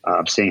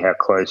 seeing how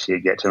close you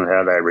get to them,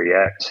 how they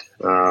react.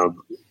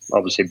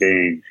 Obviously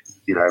being,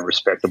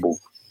 respectable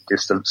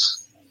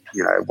distance.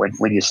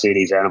 When you see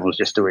these animals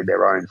just doing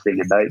their own thing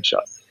in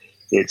nature,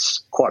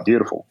 it's quite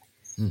beautiful.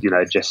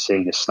 Just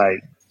seeing a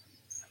snake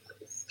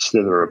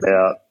slither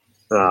about,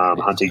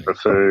 hunting for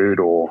food,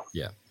 or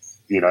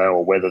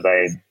or whether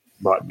they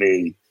might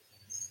be,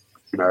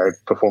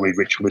 performing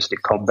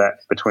ritualistic combat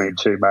between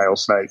two male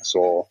snakes,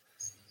 or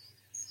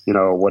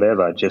or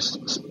whatever.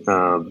 Just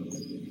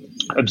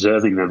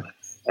observing them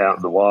out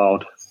in the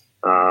wild,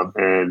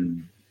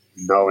 and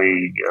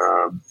knowing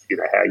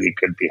how you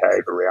can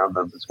behave around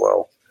them as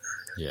well.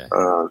 Yeah.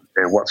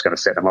 And what's going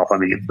to set them off. I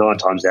mean, 9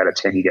 times out of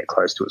 10, you get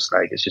close to a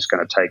snake, it's just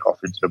going to take off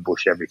into the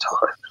bush every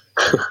time.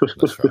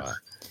 That's right.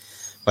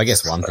 I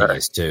guess one thing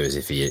is too is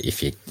if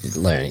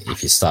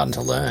you're starting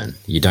to learn,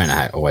 you don't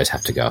always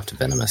have to go after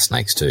venomous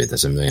snakes too.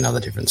 There's a million other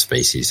different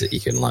species that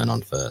you can learn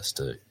on first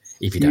too.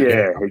 If you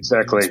don't,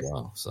 exactly. As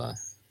well, so.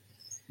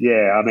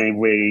 Yeah, I mean,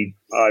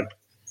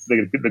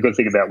 the good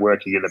thing about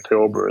working in the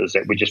Pilbara is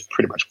that we just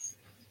pretty much,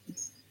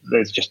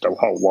 there's just a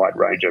whole wide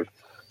range of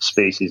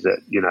species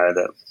that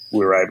that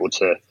we're able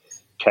to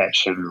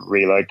catch and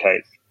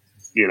relocate.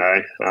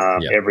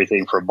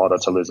 Everything from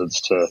monitor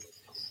lizards to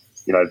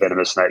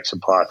venomous snakes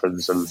and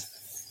pythons, and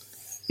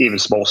even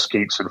small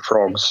skinks and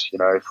frogs.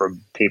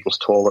 From people's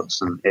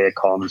toilets and air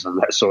cons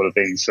and that sort of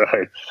thing. So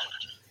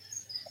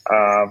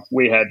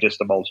we had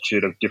just a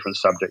multitude of different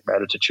subject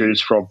matter to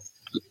choose from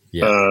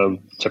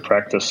to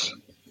practice.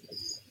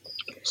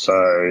 So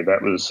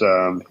that was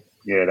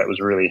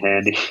really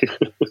handy.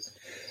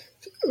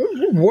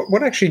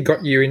 What actually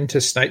got you into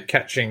snake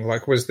catching?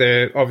 Like, was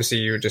there, obviously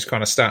you were just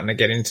kind of starting to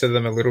get into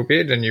them a little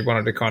bit and you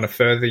wanted to kind of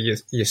further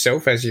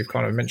yourself, as you've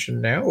kind of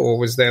mentioned now, or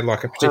was there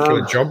like a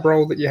particular job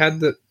role that you had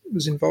that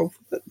was involved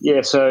with it?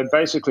 Yeah, so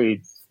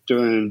basically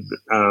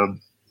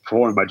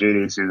performing my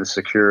duties in the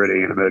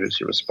security and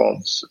emergency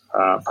response,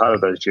 part of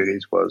those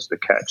duties was the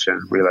catch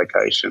and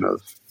relocation of,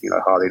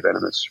 highly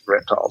venomous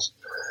reptiles,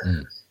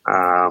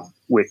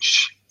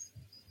 which,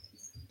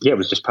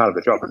 was just part of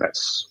the job, and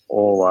that's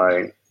all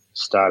I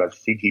started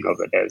thinking of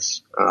it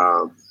as.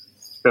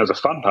 It was a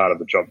fun part of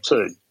the job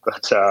too,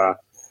 but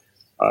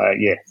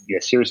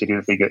seriously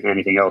didn't think of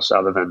anything else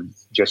other than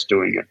just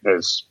doing it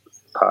as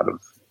part of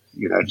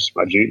just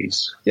my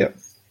duties. Yep.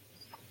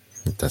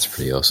 That's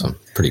pretty awesome.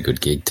 Pretty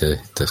good gig to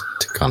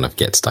kind of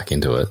get stuck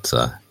into it.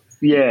 So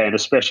yeah, and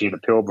especially in the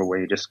Pilbara where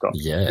you just got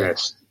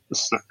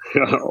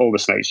all the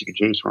snakes you can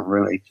choose from,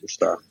 really.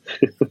 Just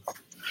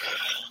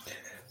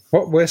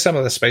What were some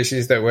of the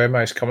species that were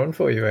most common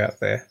for you out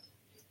there?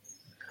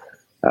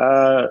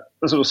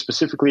 Sort of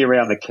specifically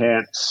around the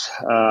camps,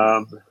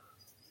 or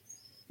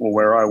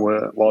where I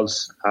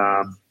was,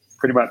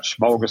 pretty much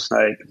mulga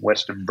snake and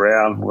western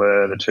brown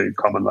were the two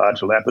common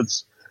large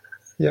leopards.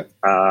 Yep.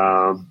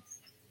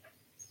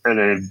 And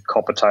then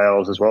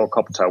coppertails as well,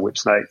 coppertail whip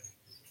snake.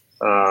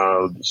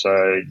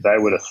 So they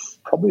were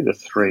probably the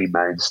three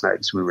main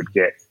snakes we would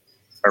get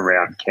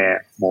around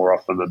camp more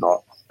often than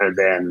not. And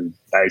then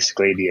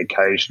basically the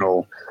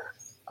occasional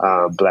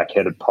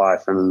black-headed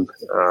python,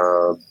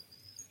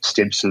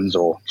 Stimsons,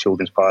 or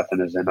children's python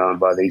as they're known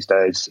by these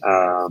days.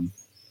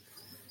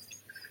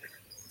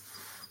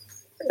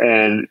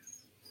 And,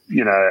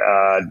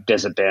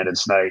 desert banded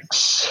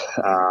snakes,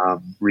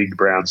 ringed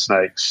brown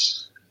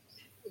snakes.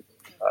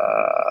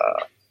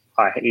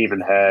 I even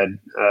had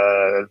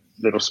a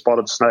little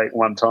spotted snake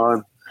one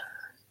time.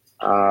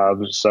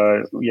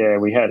 So,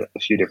 we had a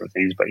few different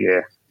things, but,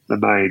 the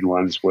main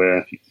ones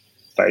were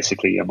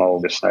basically a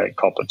mulga snake,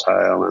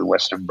 coppertail, and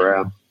western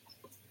brown.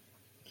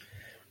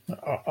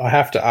 I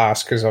have to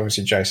ask, because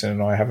obviously Jason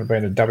and I haven't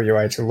been to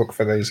WA to look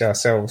for these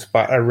ourselves,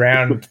 but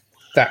around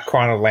that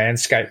kind of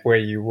landscape where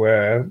you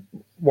were,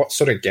 what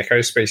sort of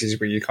gecko species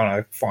were you kind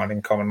of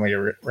finding commonly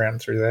around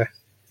through there?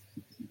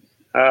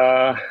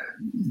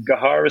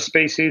 Gahara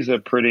species are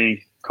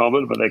pretty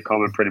common, but they're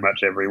common pretty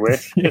much everywhere.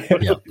 And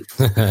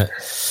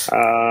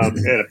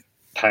a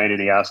pain in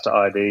the ass to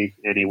ID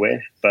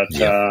anywhere. But,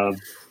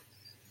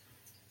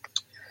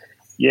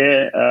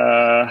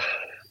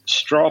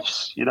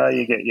 strophs, you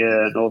get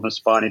your northern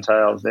spiny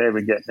tails there.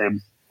 We get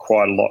them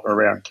quite a lot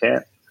around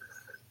camp,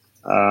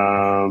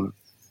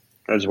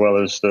 as well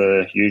as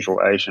the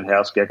usual Asian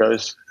house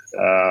geckos.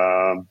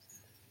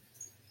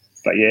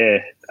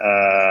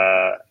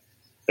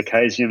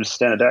 Acasium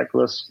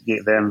stenodactylus,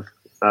 get them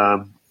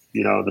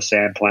the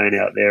sand plain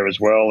out there as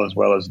well as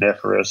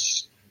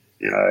Nephrus,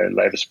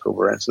 Lavis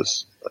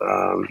pilbarensis,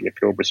 your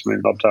Pilbara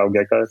smooth knobtail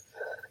gecko.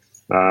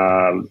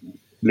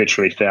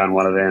 Literally found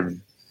one of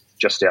them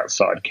just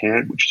outside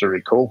camp, which is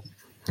really cool.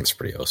 That's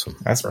pretty awesome.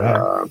 That's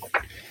right.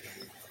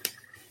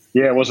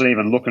 Yeah, I wasn't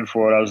even looking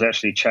for it. I was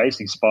actually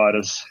chasing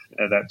spiders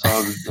at that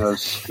time. There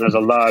was a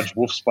large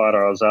wolf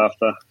spider I was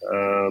after.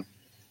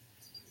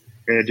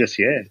 And just,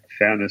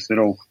 found this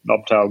little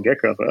knobtail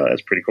gecko. I thought,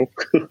 that's pretty cool.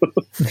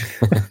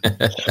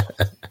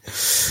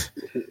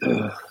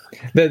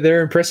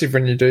 They're impressive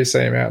when you do see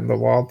them out in the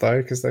wild,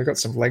 though, because they've got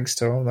some legs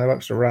to them. They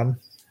like to run.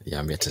 Yeah,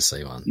 I'm yet to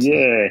see one.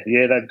 Yeah,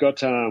 they've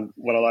got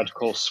what I like to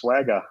call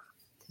swagger.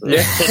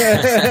 Yeah.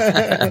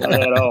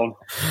 Got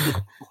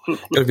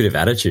a bit of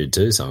attitude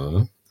too, some of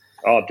them.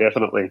 Oh,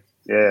 definitely.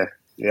 Yeah,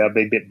 I've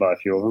been bit by a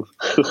few of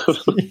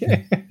them.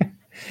 Yeah.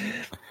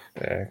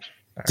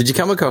 Did you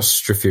come across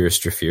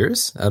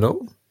Strophyurus at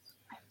all?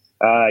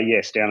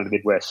 Yes, down in the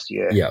Midwest,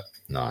 yeah. Yep,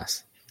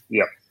 nice.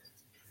 Yep.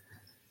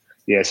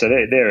 Yeah, so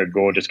they're a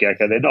gorgeous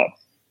gecko. They're not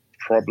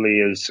probably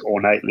as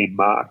ornately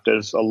marked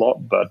as a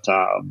lot, but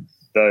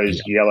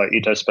those yellow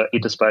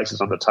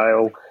interspaces on the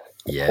tail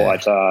are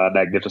quite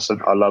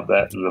magnificent. I love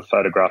that, and I've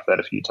photographed that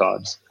a few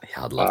times.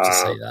 Yeah, I'd love to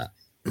see that.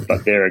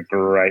 But they're a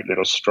great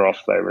little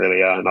stroph, they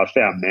really are. And I've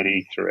found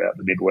many throughout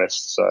the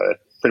Midwest, so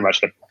pretty much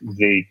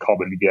the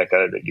common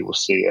gecko that you will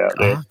see out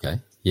there. Oh, okay.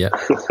 Yeah.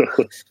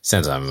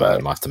 Sounds like I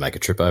might have to make a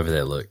trip over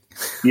there, Luke.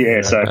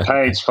 Yeah, so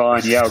Payne's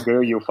fine.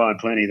 Yalgoo, you'll find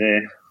plenty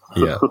there.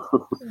 Yeah.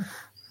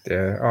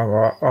 Yeah,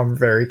 I'm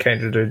very keen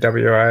to do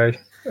WA.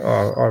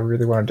 I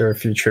really want to do a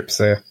few trips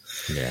there.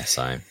 Yeah,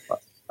 same.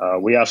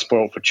 We are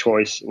spoiled for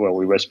choice. Well,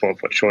 we were spoiled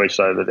for choice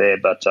over there,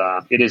 but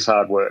it is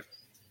hard work.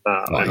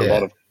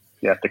 You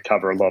have to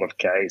cover a lot of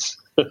Ks.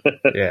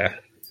 Yeah.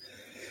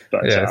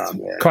 But, it's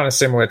kind of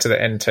similar to the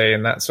NT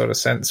in that sort of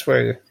sense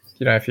where,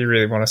 if you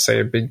really want to see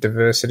a big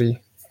diversity,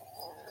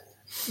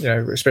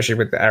 especially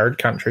with the arid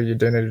country, you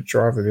do need to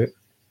drive a bit.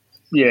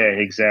 Yeah,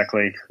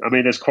 exactly. I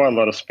mean, there's quite a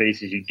lot of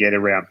species you get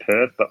around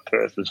Perth, but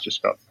Perth has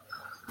just got,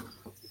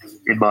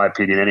 in my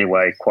opinion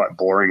anyway, quite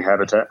boring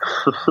habitat.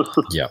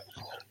 Yeah.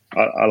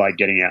 I like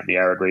getting out in the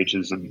arid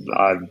regions, and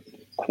I'm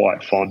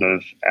quite fond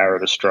of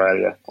arid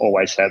Australia.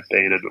 Always have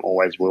been and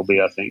always will be,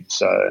 I think.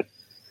 So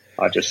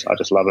I just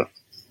love it.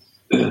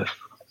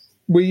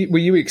 Were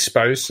you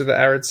exposed to the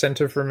arid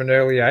centre from an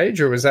early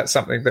age, or was that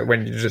something that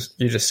when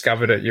you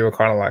discovered it, you were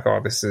kind of like, oh,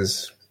 this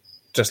is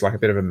just like a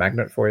bit of a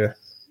magnet for you?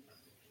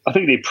 I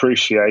think the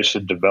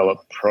appreciation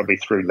developed probably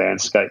through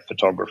landscape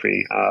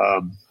photography.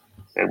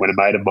 And when a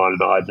mate of mine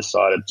and I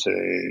decided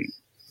to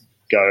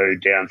go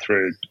down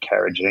through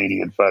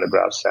Carragini and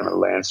photograph some of the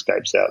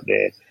landscapes out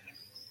there,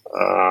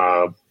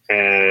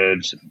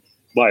 and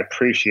my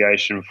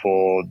appreciation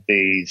for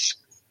the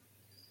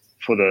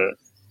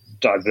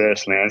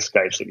diverse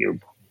landscapes that you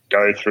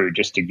go through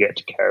just to get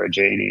to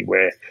Carragini,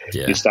 where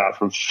you start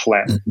from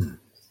flat,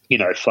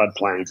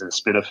 floodplains and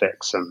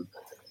spinifex, and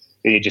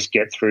you just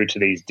get through to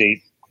these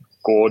deep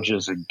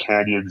gorges and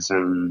canyons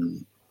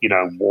and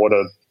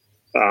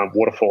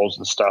waterfalls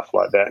and stuff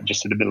like that,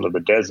 just in the middle of the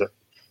desert.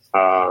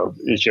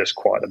 Is just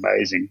quite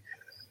amazing.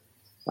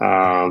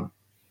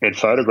 And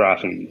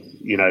photographing,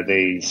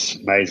 these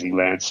amazing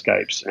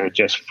landscapes and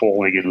just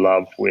falling in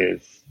love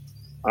with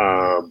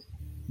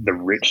the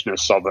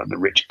richness of it, the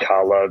rich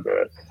colour,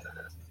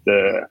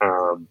 the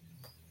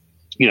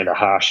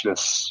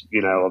harshness,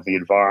 of the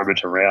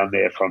environment around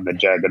there, from the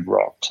jagged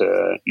rock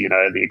to,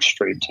 the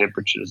extreme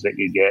temperatures that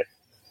you get.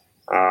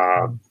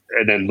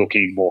 And then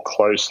looking more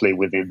closely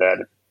within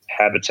that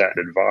habitat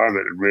and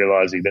environment and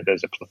realising that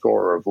there's a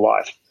plethora of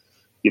life,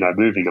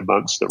 moving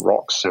amongst the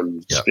rocks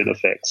and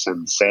spinifex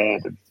and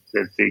sand, and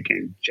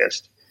thinking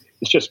it's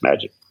just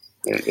magic.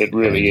 It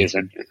really is.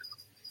 And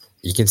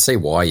you can see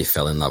why you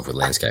fell in love with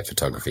landscape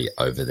photography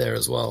over there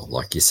as well.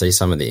 Like, you see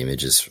some of the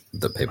images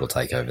that people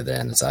take over there,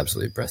 and it's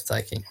absolutely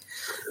breathtaking.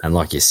 And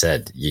like you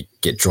said, you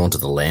get drawn to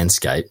the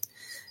landscape,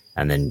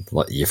 and then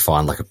you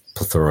find like a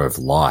plethora of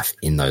life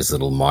in those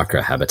little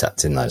micro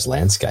habitats in those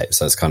landscapes.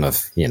 So it's kind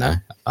of,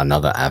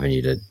 another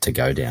avenue to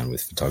go down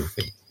with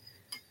photography.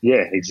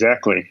 Yeah,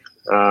 exactly.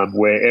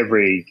 Where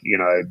every,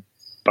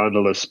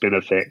 bundle of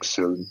spinifex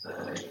and,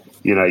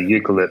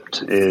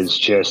 eucalypt is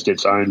just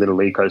its own little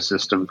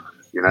ecosystem,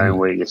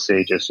 where you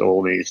see just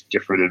all these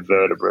different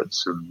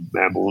invertebrates and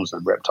mammals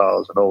and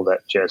reptiles and all that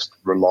just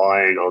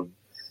relying on,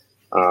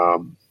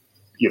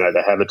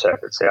 the habitat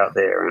that's out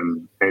there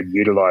and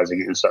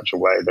utilising it in such a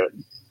way that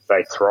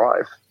they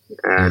thrive.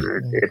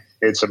 And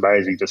it's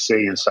amazing to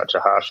see in such a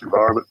harsh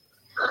environment.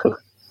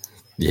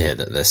 Yeah,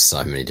 there's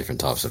so many different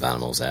types of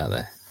animals out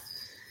there.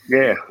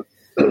 Yeah.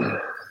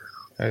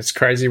 It's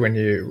crazy when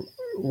you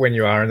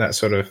are in that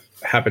sort of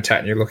habitat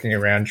and you're looking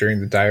around during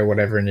the day or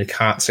whatever, and you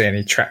can't see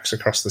any tracks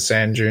across the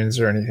sand dunes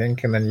or anything,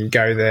 and then you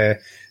go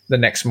there the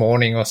next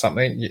morning or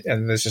something,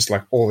 and there's just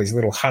like all these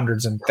little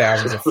hundreds and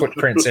thousands of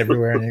footprints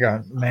everywhere, and you're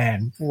going,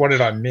 man, what did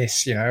I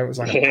miss? It was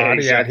like a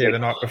party out here the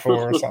night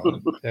before or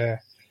something. Yeah.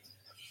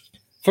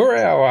 For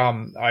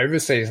our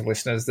overseas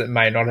listeners that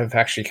may not have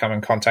actually come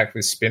in contact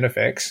with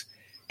spinifex,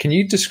 can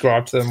you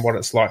describe to them what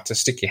it's like to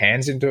stick your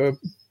hands into a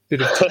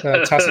bit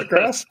of tussock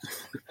grass?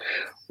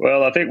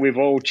 Well, I think we've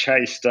all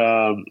chased,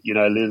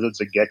 lizards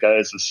and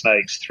geckos and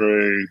snakes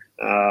through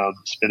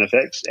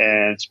spinifex,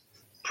 and it's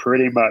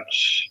pretty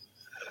much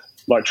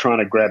like trying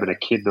to grab an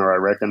echidna, I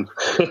reckon.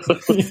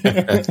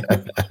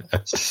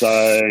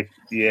 So,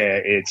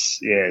 it's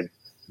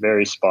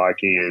very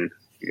spiky, and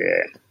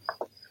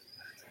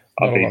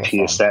I've been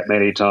pierced that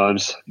many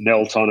times.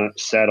 Knelt on it,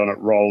 sat on it,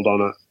 rolled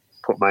on it,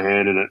 put my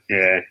hand in it.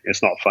 Yeah,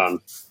 it's not fun.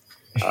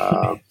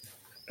 But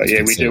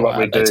we do what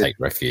we do. Take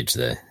refuge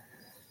there.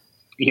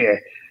 Yeah,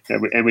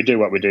 and we do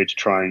what we do to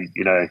try and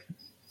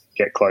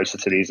get closer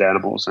to these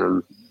animals.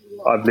 And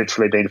I've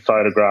literally been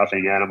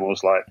photographing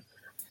animals like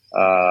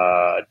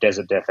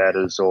desert death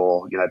adders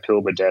or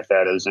pilbara death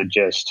adders, and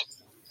just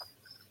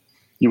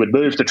you would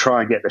move to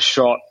try and get the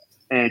shot,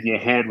 and your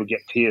hand would get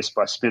pierced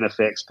by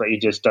spinifex, but you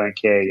just don't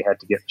care. You had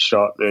to get the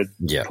shot.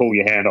 They'd pull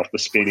your hand off the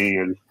spinning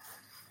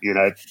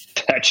and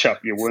patch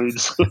up your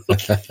wounds.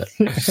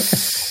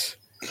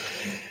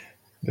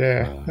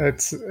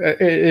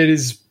 It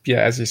is,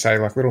 as you say,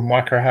 like little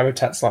micro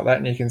habitats like that,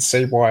 and you can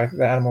see why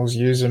the animals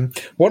use them.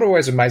 What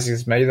always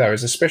amazes me though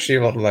is especially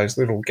a lot of those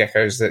little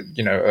geckos that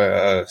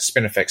are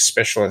spinifex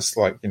specialists,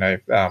 like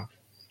Elderai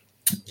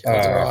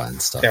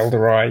and stuff.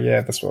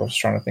 Elderai, that's what I was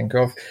trying to think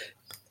of.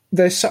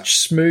 They're such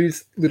smooth,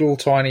 little,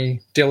 tiny,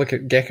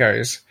 delicate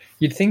geckos.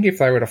 You'd think if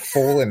they were to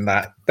fall in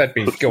that, they'd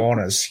be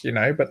goners,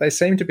 but they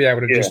seem to be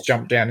able to just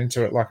jump down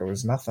into it like it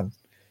was nothing.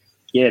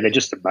 Yeah, they're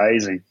just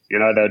amazing.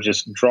 They'll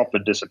just drop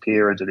and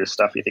disappear into this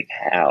stuff. You think,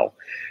 how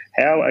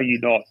are you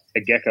not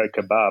a gecko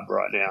kebab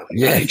right now?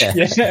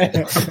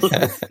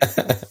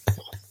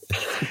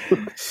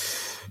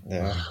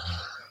 Yeah.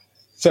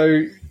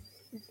 So,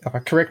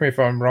 correct me if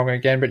I'm wrong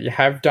again, but you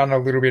have done a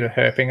little bit of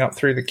herping up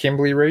through the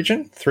Kimberley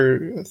region,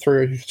 through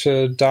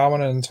to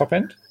Darwin and Top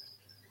End?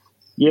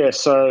 Yeah,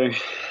 so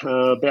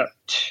about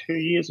 2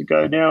 years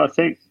ago now, I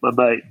think, my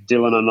mate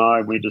Dylan and I,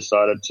 we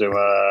decided to,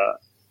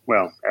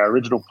 our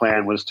original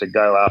plan was to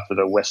go after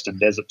the Western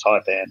Desert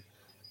taipan,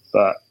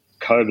 but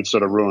COVID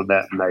sort of ruined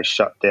that, and they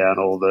shut down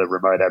all the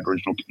remote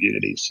Aboriginal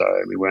communities, so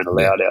we weren't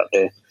allowed out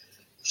there.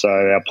 So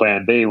our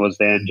plan B was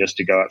then just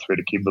to go up through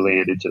the Kimberley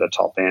and into the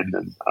Top End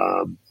and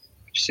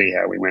see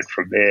how we went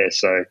from there.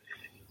 So,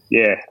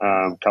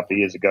 a couple of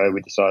years ago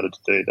we decided to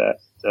do that.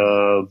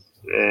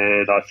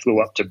 And I flew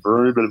up to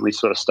Broome, and we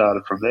sort of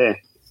started from there.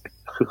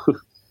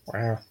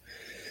 Wow.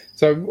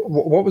 So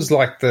what was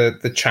like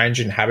the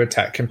change in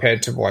habitat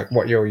compared to like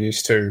what you're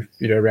used to,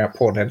 around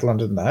Port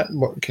Hedland and that?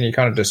 Can you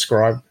kind of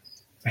describe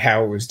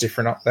how it was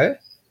different up there?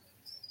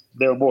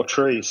 There were more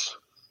trees.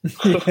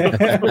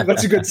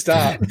 That's a good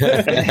start.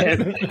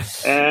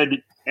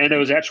 and there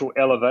was actual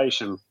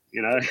elevation,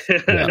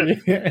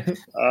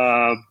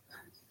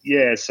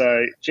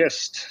 So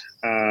just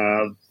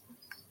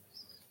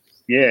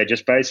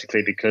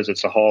basically because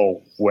it's a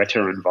whole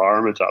wetter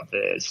environment up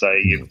there. So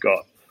you've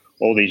got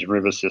all these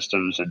river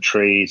systems and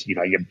trees,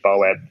 your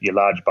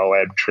large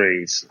boab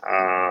trees,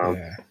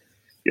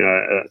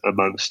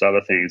 amongst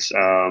other things.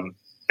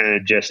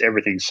 And just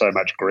everything's so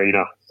much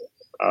greener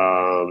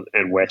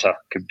and wetter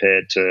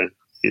compared to,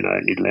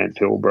 inland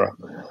Pilbara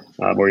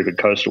or even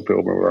coastal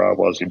Pilbara where I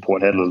was in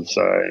Port Hedland.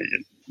 So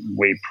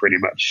we pretty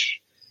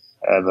much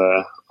have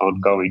a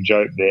ongoing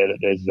joke there that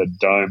there's a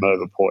dome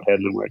over Port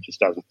Hedland where it just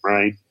doesn't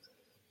rain.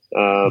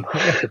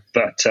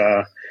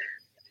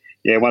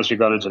 Once we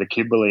got into the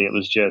Kimberley, it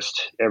was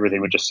just everything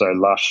was just so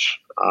lush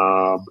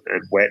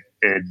and wet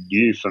and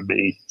new for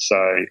me. So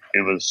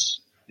it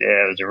was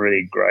a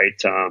really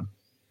great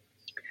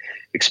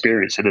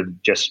experience, and then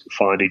just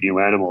finding new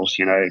animals.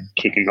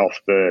 Kicking off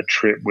the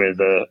trip where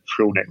the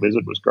frill-neck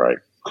lizard was great.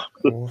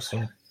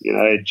 Awesome.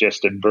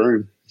 Just in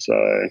Broome. So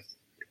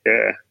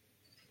yeah.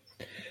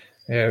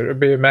 Yeah, it would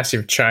be a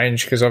massive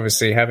change because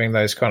obviously having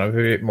those kind of a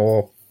bit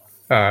more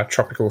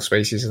tropical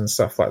species and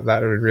stuff like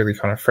that, it would really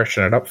kind of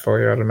freshen it up for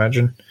you, I'd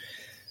imagine.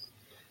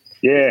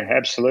 Yeah,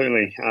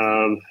 absolutely.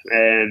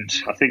 And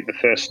I think the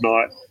first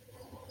night,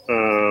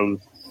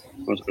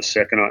 was it the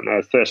second night?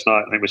 No, the first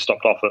night, I think we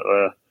stopped off at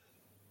the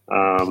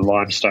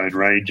limestone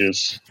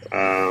ranges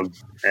and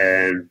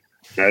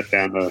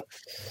found the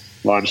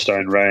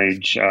limestone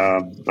range,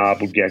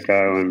 marbled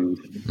gecko and,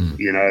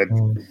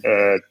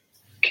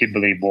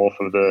 Kimberley morph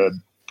of the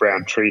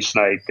brown tree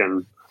snake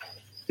and,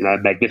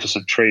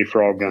 magnificent tree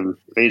frog. And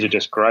these are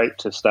just great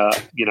to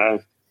start,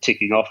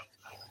 ticking off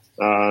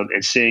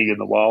and seeing in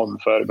the wild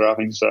and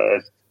photographing. So,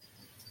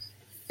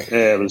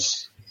 it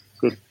was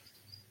good.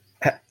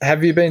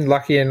 Have you been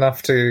lucky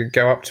enough to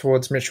go up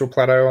towards Mitchell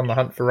Plateau on the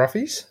hunt for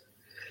roughies?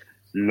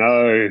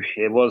 No,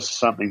 it was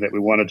something that we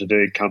wanted to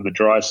do come the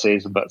dry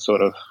season, but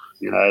sort of,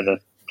 the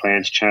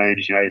plans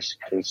changed,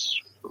 because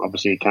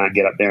obviously you can't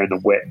get up there in the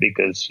wet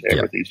because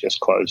everything's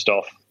just closed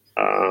off.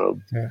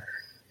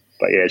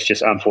 But it's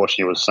just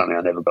unfortunately it was something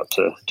I never got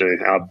to do.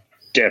 I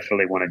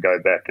definitely want to go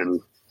back and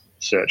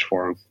search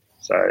for them.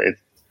 So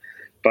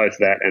both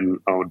that and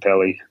Owen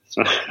Pelly.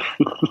 So.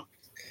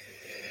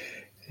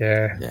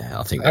 Yeah.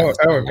 I think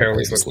OMP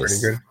always looks pretty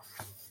good.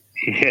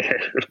 Yeah.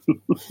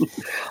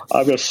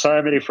 I've got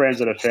so many friends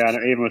that have found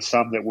it, even with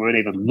some that weren't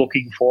even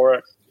looking for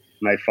it,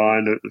 and they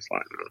find it. It's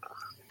like,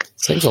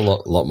 seems a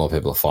lot more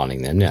people are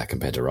finding them now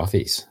compared to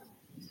roughies.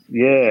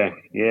 yeah,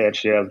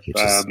 actually,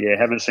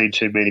 haven't seen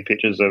too many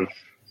pictures of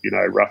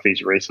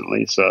roughies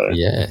recently. So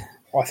yeah,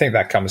 I think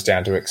that comes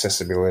down to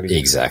accessibility.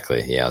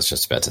 Exactly. Yeah, I was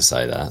just about to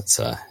say that.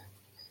 So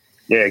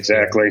yeah,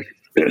 exactly.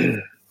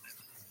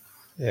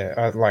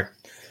 Yeah,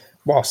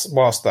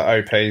 whilst the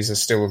OPs are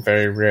still a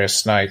very rare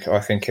snake, I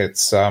think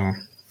it's a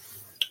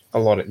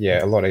lot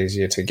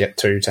easier to get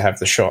to have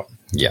the shot.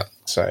 Yeah.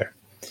 So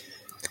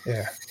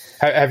yeah,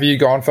 have you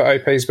gone for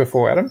OPs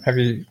before, Adam? Have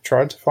you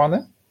tried to find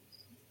them?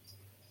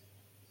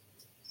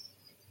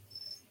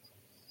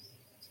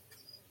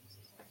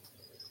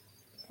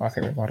 I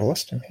think we might have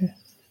lost him here.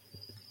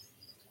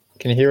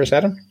 Can you hear us,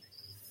 Adam?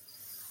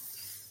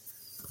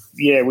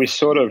 Yeah, we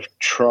sort of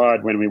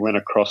tried when we went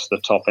across the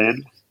top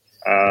end.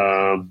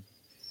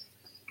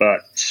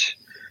 But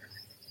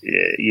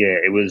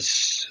it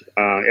was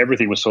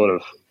everything was sort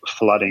of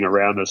flooding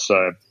around us,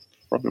 so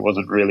probably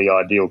wasn't really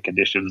ideal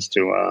conditions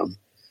to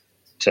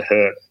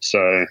hurt.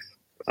 So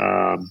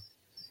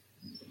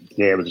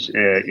it was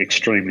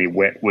extremely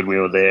wet when we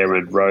were there,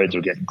 and roads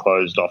were getting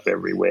closed off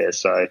everywhere.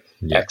 So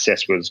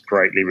access was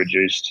greatly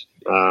reduced.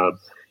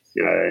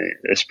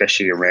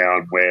 Especially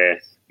around where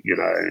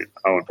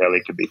Owen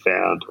Valley could be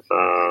found,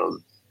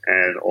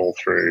 and all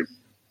through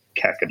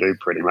Kakadu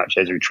pretty much.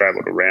 As we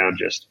travelled around,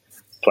 just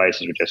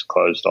places were just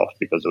closed off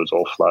because it was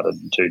all flooded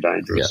and too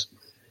dangerous.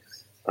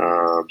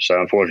 So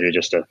unfortunately,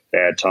 just a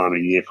bad time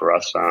of year for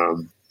us,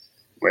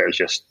 where it was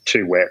just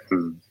too wet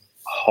and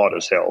hot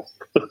as hell.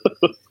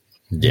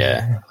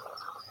 Yeah.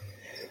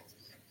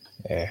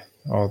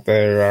 Oh,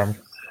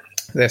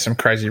 there's some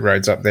crazy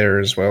roads up there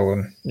as well,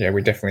 and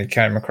we definitely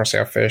came across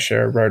our fair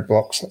share of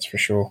roadblocks, that's for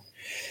sure.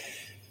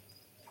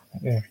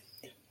 Yeah.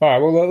 All right,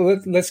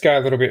 well, let's go a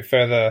little bit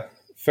further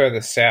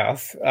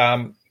south.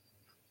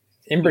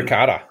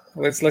 Imbricata.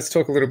 Let's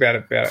talk a little bit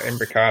about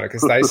Imbricata,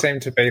 because they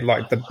seem to be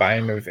like the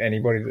bane of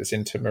anybody that's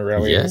into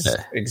Morelia's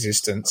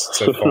existence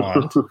to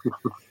find.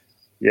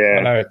 Yeah,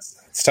 I know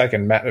it's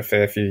taken Matt a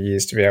fair few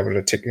years to be able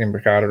to tick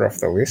Imbricata off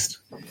the list.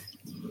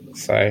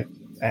 So,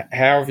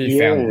 how have you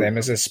found them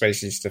as a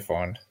species to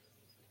find?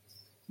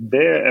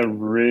 They're a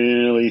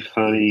really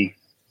funny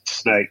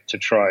snake to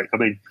try. I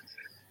mean,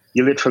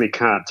 you literally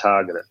can't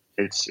target it.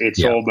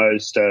 It's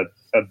almost a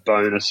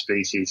bonus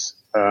species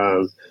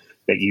that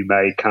you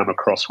may come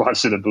across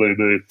once in a blue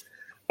moon.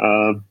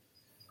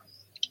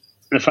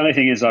 The funny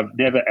thing is, I've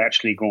never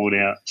actually gone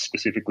out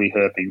specifically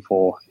herping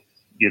for,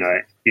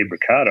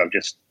 Imbricata. I've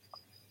just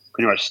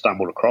pretty much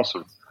stumbled across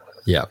them.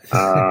 Yeah.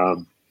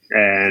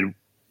 And,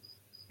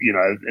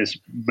 this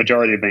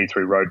majority have been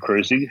through road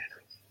cruising,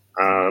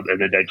 and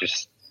then they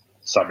just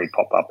suddenly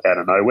pop up out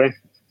of nowhere,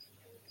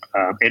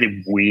 and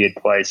in weird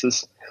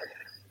places.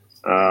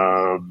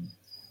 And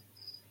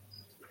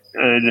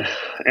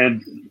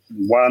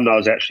one, I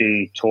was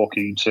actually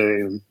talking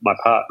to my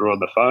partner on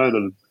the phone,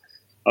 and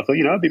I thought,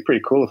 it'd be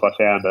pretty cool if I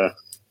found a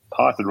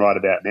python right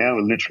about now.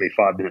 And literally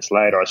 5 minutes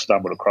later, I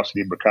stumbled across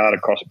an Imbricata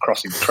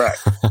crossing the track.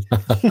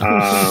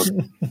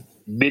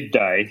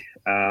 Midday,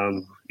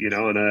 and I think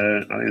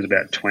it was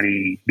about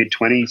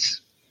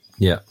mid-20s.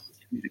 Yeah.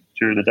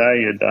 During the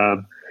day, and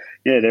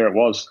there it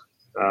was.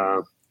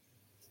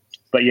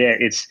 But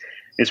it's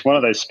one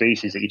of those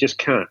species that you just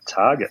can't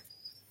target.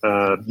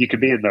 You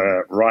could be in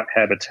the right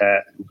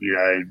habitat,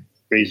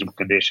 reasonable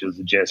conditions,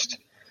 and just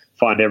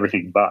find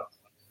everything but.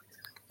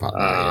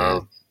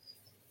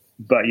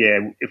 But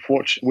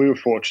we were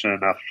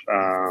fortunate enough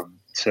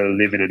to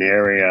live in an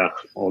area,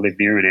 or live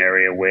near an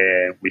area,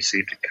 where we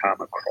seem to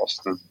come across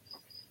them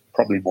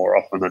probably more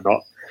often than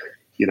not.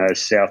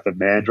 South of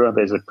Mandurah,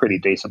 there's a pretty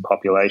decent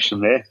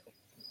population there.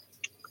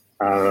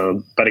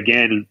 But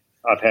again,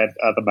 I've had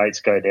other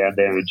mates go down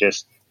there and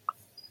just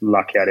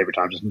luck out every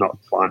time, just not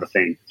find a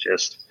thing.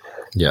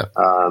 They'll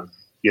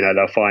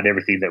find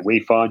everything that we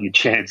find, your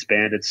chance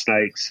banded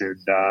snakes and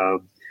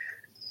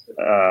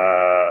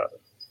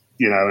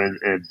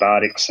and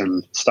bardics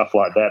and stuff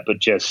like that, but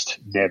just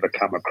never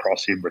come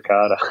across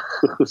Imbricata.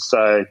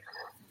 So,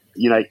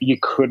 you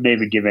couldn't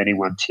even give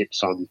anyone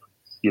tips on,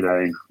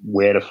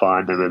 where to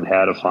find them and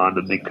how to find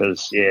them,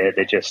 because,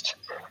 they're just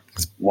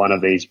one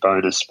of these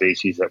bonus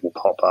species that will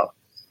pop up.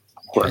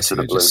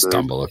 Basically just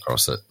stumble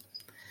across it.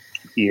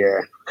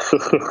 Yeah.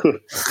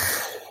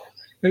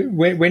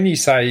 When you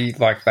say,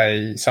 like,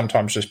 they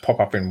sometimes just pop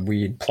up in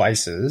weird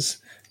places,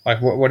 like,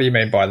 what do you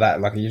mean by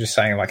that? Like, are you just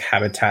saying, like,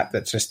 habitat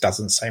that just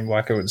doesn't seem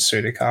like it would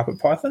suit a carpet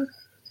python?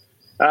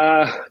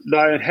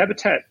 No,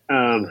 habitat,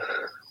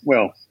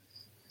 well,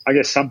 I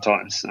guess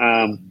sometimes.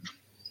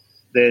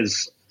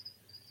 There's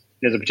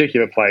a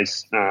particular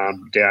place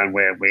down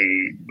where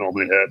we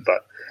normally herp,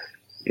 but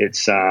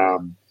it's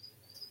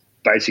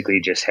basically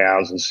just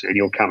houses, and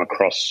you'll come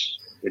across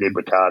an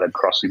Imbricata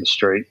crossing the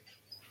street,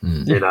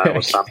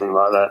 or something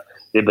like that,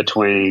 in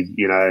between,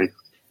 the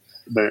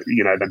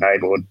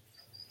neighbourhood.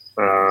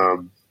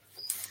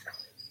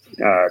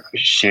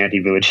 shanty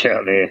village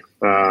out there,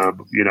 or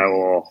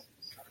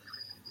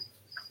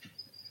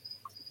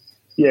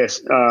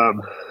yes,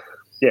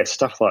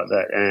 stuff like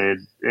that,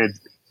 and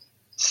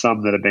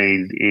some that have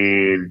been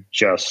in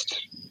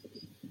just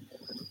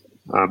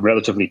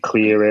relatively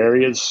clear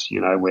areas,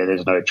 where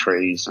there's no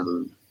trees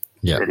and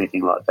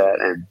anything like that,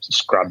 and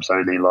scrubs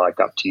only like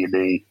up to your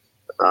knee.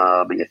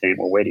 And you think,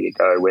 well, where do you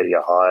go? Where do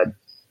you hide?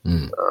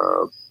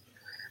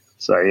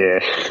 So yeah,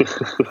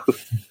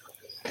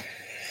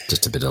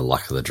 just a bit of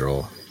luck of the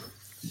draw.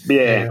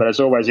 Yeah, but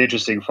it's always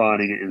interesting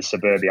finding it in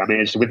suburbia. I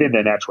mean, it's within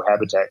their natural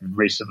habitat and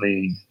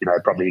recently,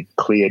 probably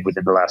cleared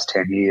within the last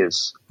 10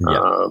 years.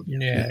 But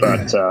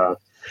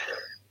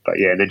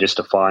yeah, and then just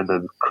to find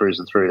them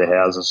cruising through the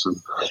houses and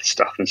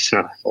stuff is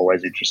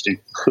always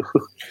interesting.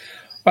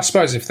 I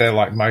suppose if they're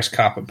like most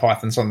carpet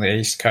pythons on the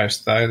east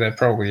coast, though, they're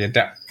probably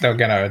they're going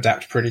to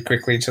adapt pretty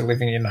quickly to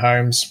living in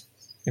homes,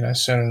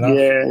 soon enough.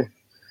 Yeah.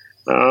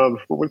 Well,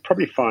 we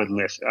probably find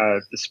less.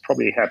 This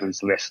probably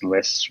happens less and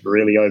less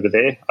really over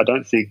there. I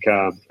don't think.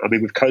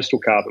 With coastal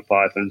carpet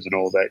pythons and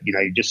all that,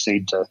 you just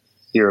seem to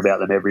hear about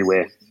them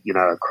everywhere.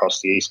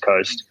 Across the east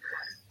coast,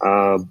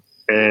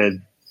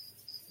 and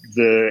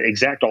the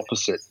exact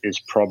opposite is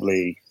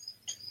probably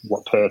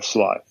what Perth's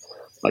like.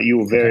 Like you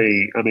were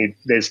very. I mean,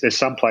 there's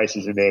some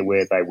places in there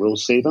where they will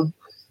see them,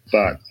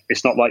 but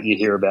it's not like you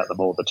hear about them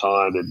all the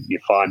time and you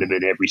find them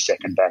in every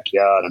second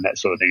backyard and that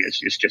sort of thing.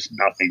 It's just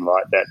nothing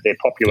like that. Their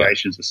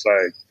populations are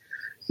so,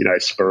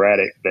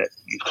 sporadic that,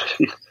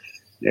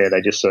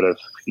 they just sort of,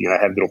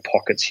 have little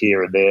pockets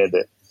here and there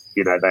that,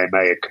 they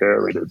may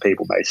occur in and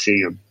people may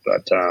see them.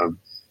 But,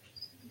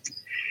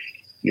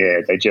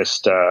 they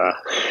just, they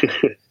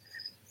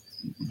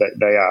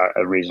are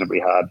a reasonably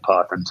hard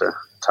python to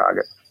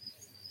target.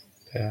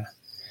 Yeah.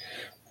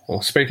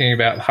 Well, speaking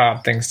about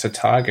hard things to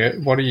target,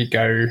 what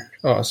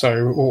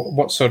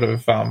sort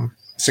of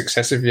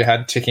success have you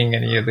had ticking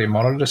any of the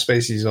monitor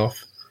species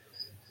off?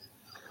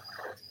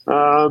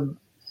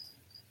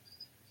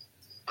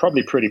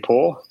 Probably pretty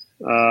poor.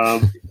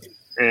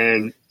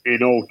 And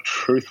in all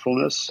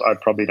truthfulness, I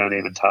probably don't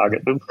even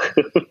target them.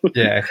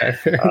 Yeah, okay.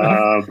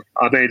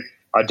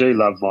 I do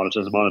love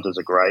monitors. Monitors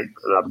are great.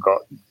 And I've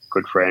got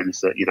good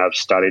friends that, have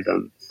studied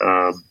them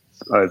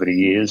over the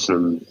years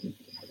and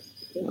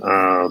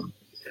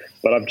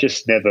but I've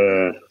just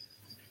never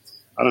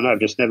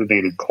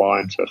been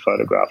inclined to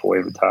photograph or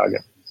even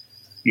target,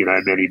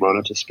 many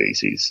monitor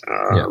species.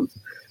 Or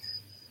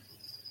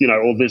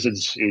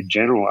lizards in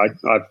general. I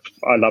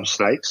love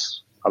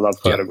snakes. I love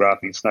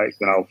photographing snakes,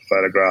 and I'll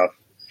photograph,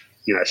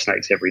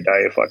 snakes every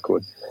day if I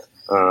could.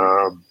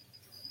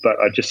 But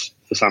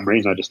for some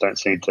reason, I just don't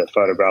seem to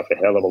photograph a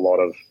hell of a lot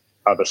of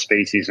other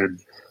species, and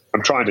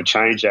I'm trying to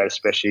change that,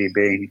 especially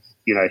being,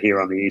 here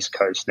on the East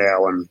Coast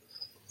now and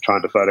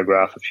trying to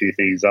photograph a few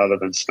things other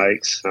than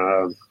snakes.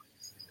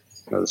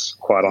 Because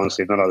quite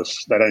honestly,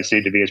 they don't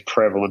seem to be as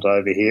prevalent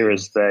over here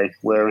as they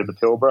were in the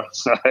Pilbara.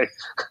 So,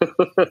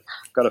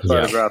 got to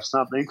photograph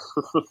something.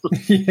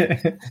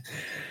 Yeah.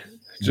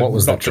 What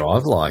was the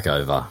drive like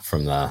over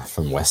from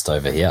west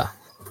over here?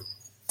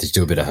 Did you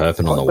do a bit of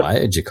herping on the way,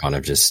 or did you kind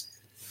of just?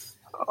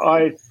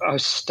 I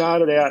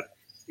started out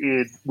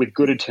with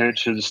good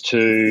intentions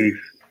to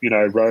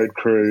road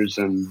crews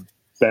and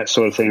that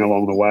sort of thing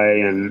along the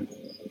way, and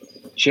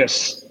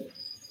just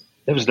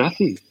there was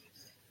nothing.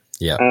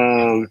 Yeah.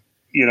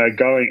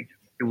 Going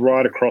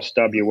right across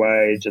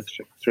WA just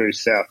through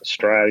South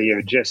Australia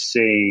and just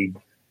seeing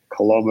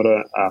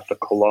kilometre after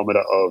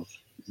kilometre of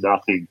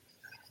nothing.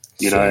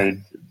 No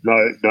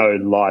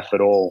life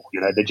at all.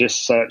 They're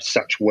just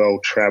such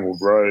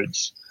well-travelled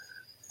roads.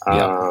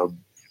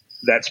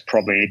 That's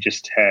probably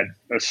just had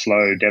a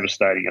slow,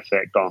 devastating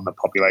effect on the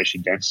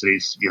population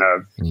densities,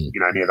 near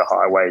the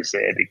highways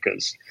there,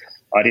 because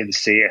I didn't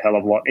see a hell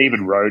of a lot.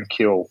 Even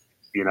roadkill,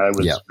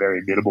 was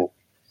very minimal.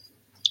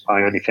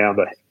 I only found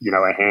a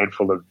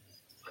handful of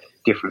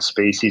different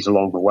species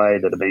along the way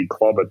that have been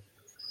clobbered.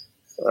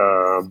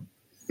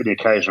 The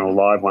occasional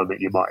live one that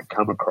you might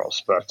come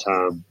across, but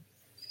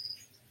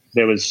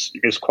it was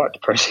quite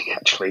depressing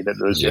actually that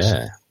there was just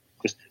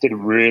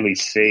didn't really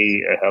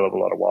see a hell of a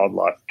lot of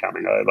wildlife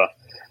coming over.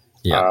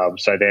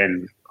 So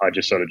then I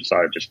just sort of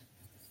decided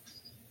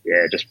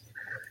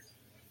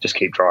just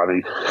keep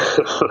driving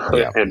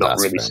and not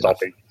really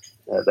stopping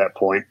at that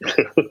point.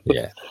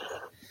 Yeah.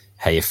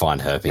 How you find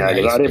herping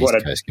the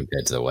East Coast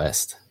compared to the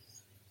West?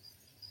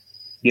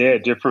 Yeah,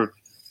 different.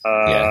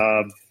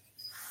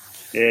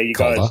 You Colder.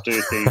 guys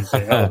do things a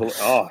hell of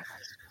a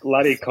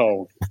bloody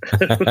cold.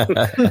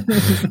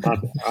 I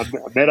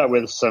met up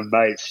with some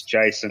mates,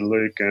 Jason,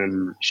 Luke,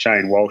 and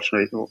Shane Walsh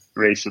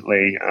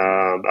recently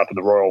up in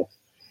the Royal,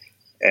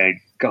 and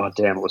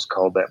goddamn, it was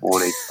cold that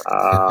morning.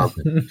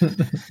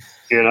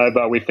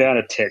 But we found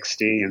a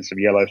texty and some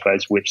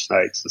yellow-faced witch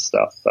snakes and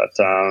stuff. But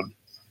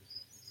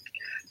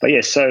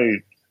yeah, so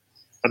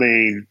I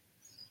mean,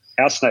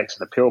 our snakes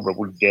in the Pilbara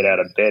wouldn't get out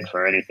of bed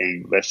for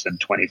anything less than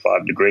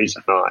 25 degrees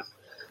at night.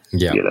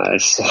 Yeah,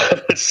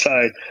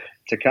 so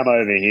to come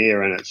over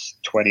here and it's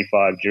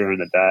 25 during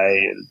the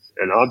day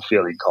and I'm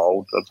feeling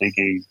cold, I'm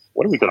thinking,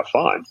 what are we going to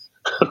find?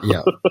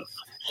 Yeah.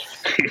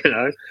 You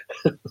know?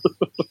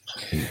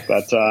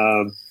 But,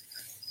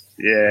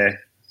 yeah,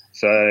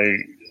 so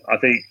I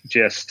think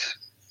just,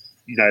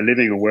 you know,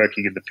 living and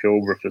working in the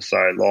Pilbara for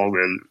so long,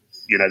 and,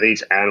 you know,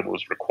 these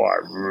animals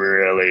require a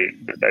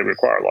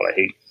lot of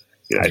heat,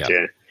 you know,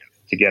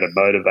 to get them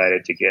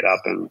motivated, to get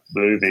up and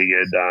moving,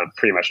 and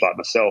pretty much like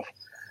myself.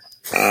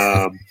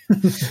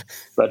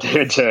 But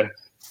then to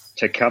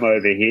come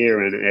over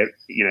here and,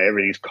 you know,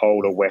 everything's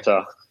colder,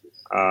 wetter,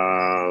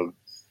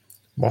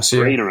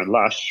 mossier, greener and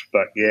lush,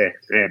 but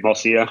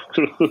mossier.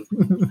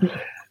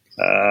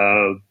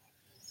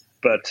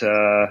 But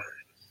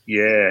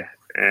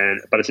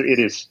it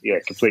is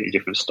completely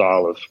different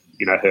style of,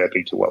 you know,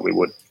 herping to what we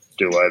would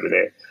do over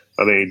there.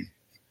 I mean,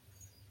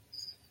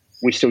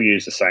 we still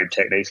use the same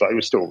techniques, like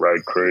we still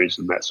road cruise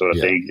and that sort of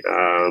thing.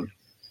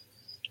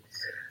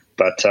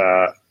 But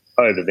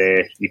over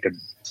there, you could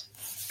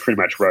pretty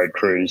much road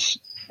cruise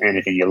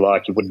anything you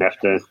like. You wouldn't have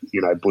to,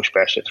 you know, bush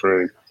bash it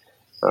through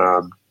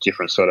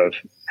different sort of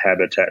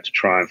habitat to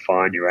try and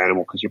find your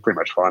animal, because you pretty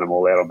much find them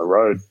all out on the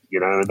road, you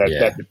know, and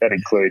that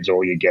includes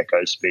all your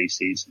gecko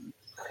species, and,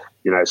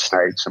 you know,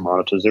 snakes and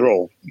monitors. They're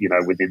all, you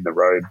know, within the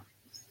road,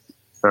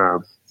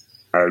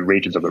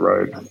 regions of the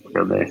road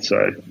down there.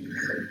 So,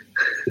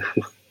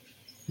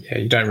 yeah,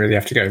 you don't really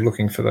have to go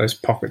looking for those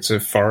pockets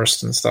of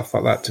forest and stuff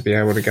like that to be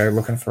able to go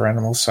looking for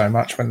animals so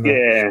much when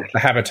the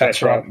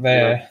habitat's right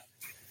there. You know,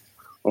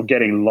 or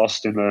getting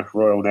lost in the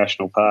Royal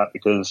National Park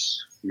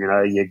because, you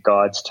know, your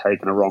guide's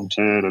taken a wrong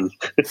turn and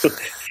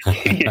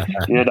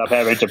you end up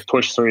having to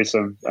push through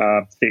some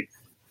thick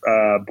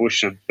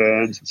bush and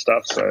ferns and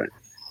stuff. So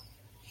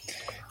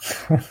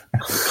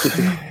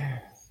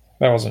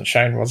that wasn't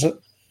Shane, was it?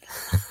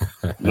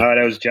 No,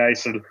 that was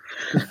Jason.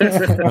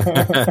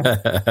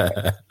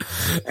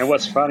 And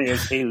what's funny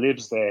is he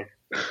lives there.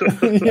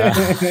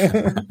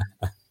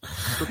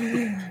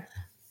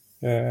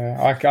 Yeah,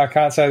 I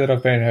can't say that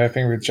I've been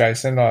herping with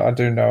Jason. I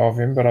do know of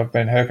him, but I've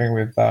been herping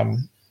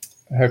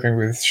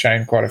with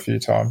Shane quite a few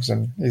times,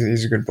 and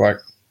he's a good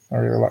bloke. I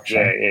really like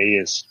Shane. Yeah, he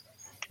is.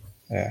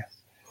 Yeah.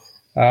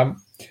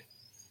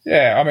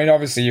 I mean,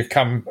 obviously you've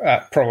come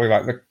at probably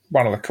like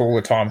one of the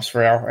cooler times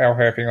for our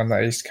herping on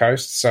the East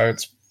Coast, so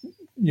it's,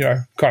 you know,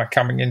 kind of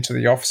coming into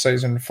the off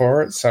season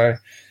for it. So,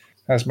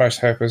 as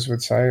most herpers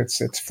would say, it's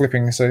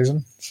flipping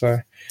season. So,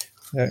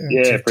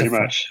 pretty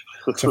much.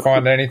 To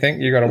find anything,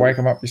 you got to wake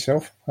them up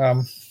yourself.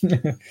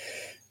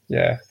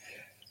 Yeah.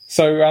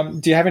 So,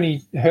 do you have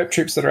any herp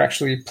trips that are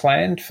actually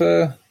planned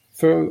for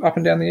up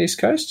and down the East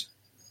Coast?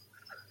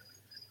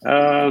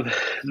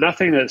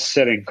 Nothing that's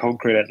set in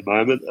concrete at the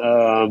moment.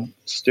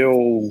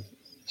 Still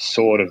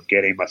sort of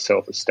getting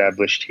myself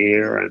established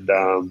here, and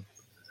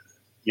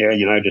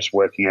you know, just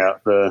working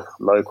out the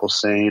local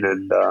scene,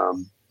 and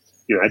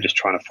you know, just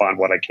trying to find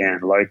what I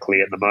can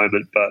locally at the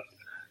moment. But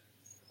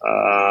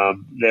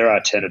there are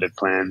tentative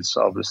plans,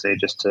 obviously,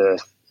 just to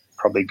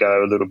probably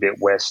go a little bit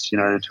west, you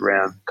know, into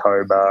around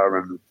Cobar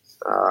and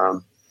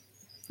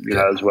you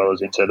know, as well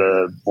as into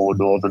the more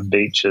northern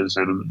beaches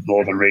and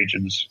northern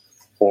regions,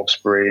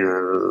 Hawkesbury,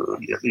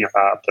 you know,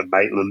 up to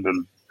Maitland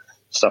and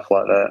stuff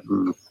like that.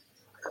 And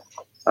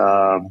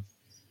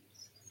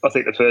I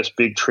think the first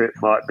big trip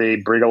might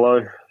be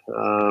Brigalow.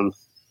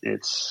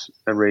 It's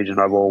a region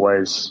I've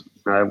always,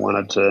 you know,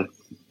 wanted to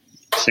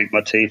sink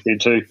my teeth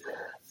into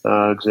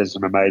because there's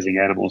some amazing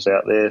animals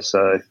out there.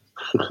 So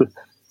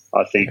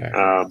I think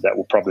that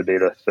will probably be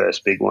the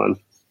first big one.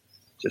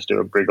 Just do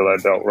a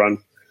Brigalow belt run.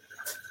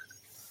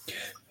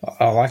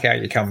 I like how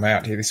you come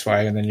out here this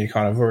way and then you're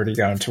kind of already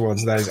going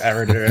towards those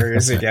arid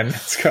areas again.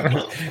 It's kind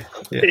of,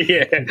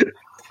 yeah.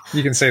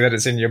 You can see that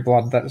it's in your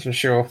blood, that's for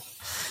sure.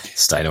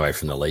 Staying away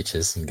from the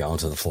leeches and going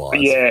to the flies.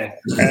 Yeah,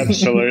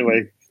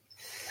 absolutely.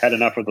 Had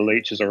enough of the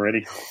leeches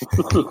already.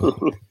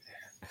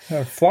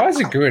 Flies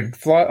are good.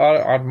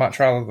 I'd much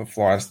rather the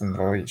flies than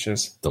the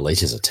leeches. The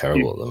leeches are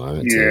terrible at the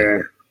moment.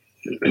 Yeah.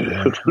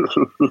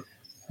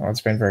 Oh,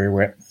 it's been very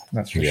wet,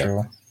 that's for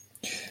sure.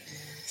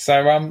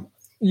 So,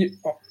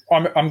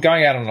 I'm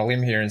going out on a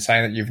limb here and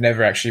saying that you've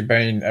never actually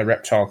been a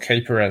reptile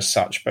keeper as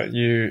such, but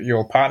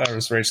your partner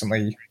has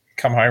recently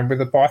come home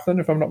with a python,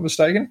 if I'm not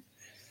mistaken.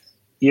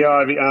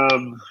 Yeah,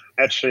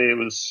 actually, it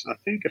was, I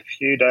think, a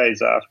few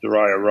days after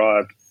I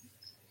arrived.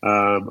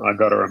 I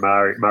got her a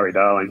Murray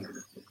Darling.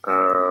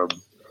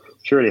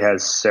 She already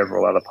has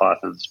several other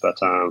pythons, but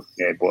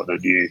bought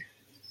the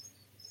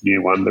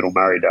new one, little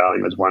Murray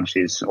Darling, was one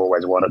she's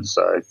always wanted.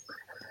 So,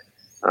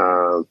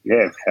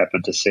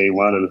 happened to see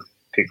one and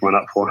picked one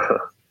up for her.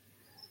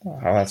 Oh,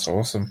 that's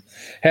awesome.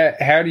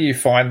 How do you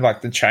find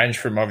like the change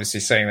from obviously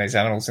seeing these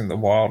animals in the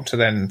wild to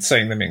then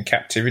seeing them in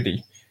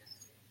captivity?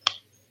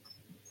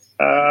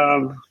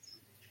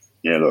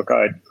 Look,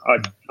 I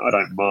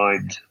don't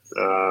mind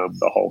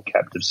the whole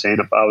captive scene.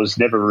 I was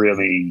never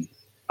really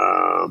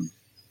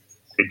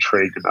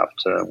intrigued enough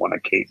to want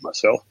to keep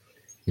myself.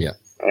 Yeah,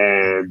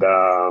 and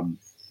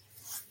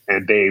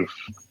being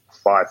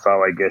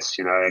FIFO, I guess,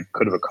 you know,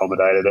 could have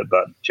accommodated it,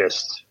 but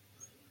just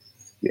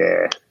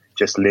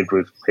lived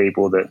with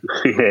people that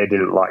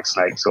didn't like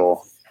snakes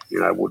or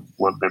would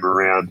want them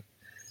around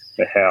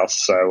the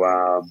house.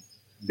 So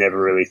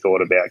never really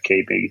thought about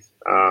keeping,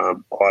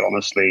 quite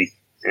honestly.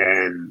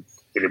 And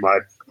in my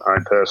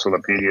own personal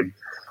opinion,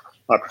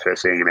 I prefer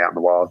seeing them out in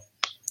the wild.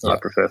 I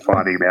prefer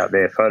finding them out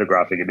there,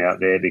 photographing them out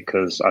there,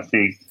 because I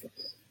think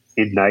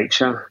in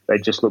nature they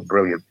just look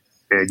brilliant,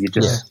 and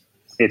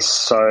it's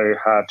so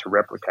hard to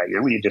replicate.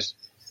 When you just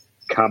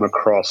come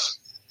across,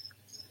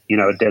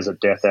 a desert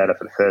death adder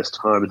for the first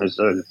time, and there's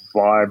those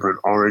vibrant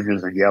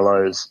oranges and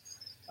yellows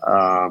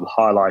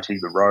highlighting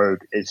the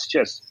road. It's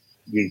just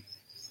you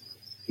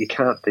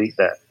can't beat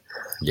that.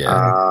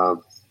 Yeah.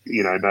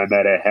 No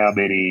matter how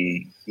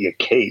many you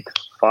keep,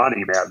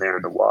 finding them out there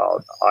in the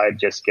wild, I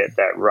just get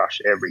that rush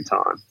every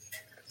time.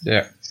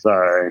 Yeah. So,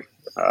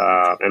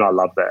 and I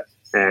love that.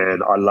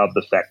 And I love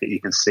the fact that you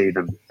can see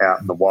them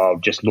out in the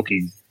wild just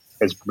looking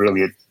as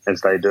brilliant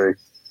as they do.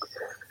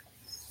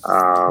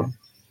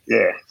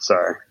 So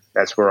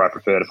that's where I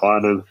prefer to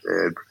find them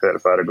and prefer to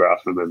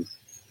photograph them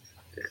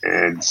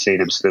and see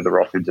them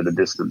slither off into the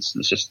distance.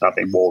 There's just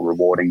nothing more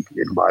rewarding,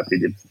 in my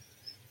opinion.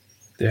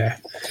 Yeah.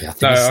 I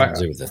think it's something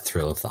to do with the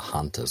thrill of the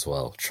hunt as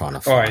well, trying to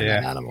find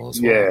an animal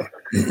as well.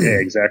 Yeah,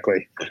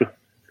 exactly.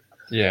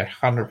 Yeah,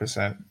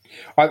 100%.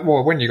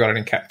 Well, when you got it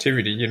in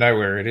captivity, you know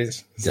where it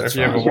is. So if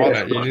you ever want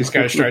it, you just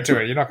go straight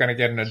to it. You're not going to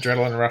get an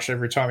adrenaline rush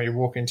every time you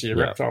walk into your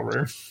reptile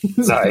room.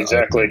 No,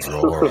 exactly.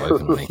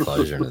 Open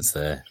enclosure, and it's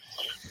there.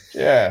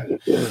 Yeah.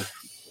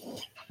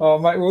 Oh,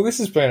 mate, well, this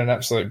has been an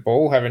absolute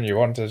ball having you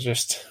on to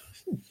just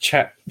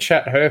chat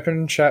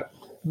herping, chat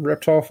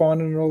reptile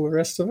finding and all the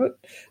rest of it.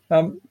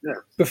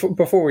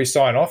 Before we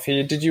sign off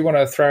here, did you want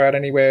to throw out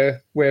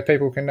anywhere where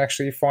people can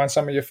actually find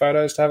some of your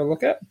photos to have a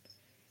look at?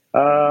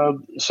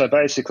 So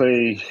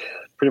basically,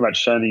 pretty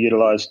much only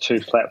utilise two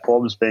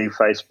platforms, being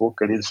Facebook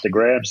and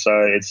Instagram. So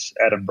it's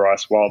Adam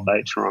Brice Wild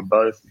Nature on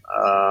both.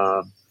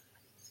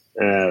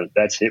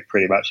 That's it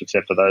pretty much,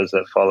 except for those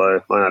that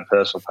follow my own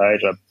personal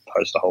page. I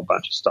post a whole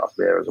bunch of stuff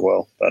there as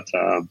well. But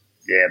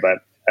but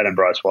Adam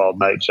Brice Wild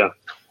Nature,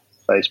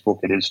 Facebook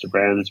and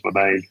Instagram is my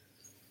main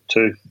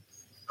two.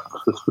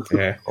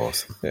 Yeah,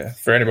 awesome. Yeah,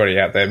 for anybody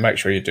out there, make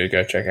sure you do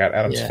go check out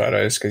Adam's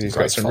photos, because he's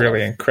got some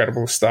really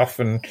incredible stuff,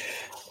 and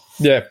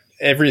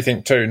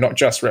everything too, not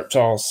just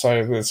reptiles.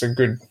 So there's a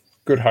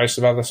good host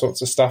of other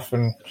sorts of stuff,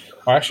 and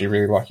I actually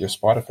really like your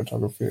spider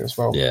photography as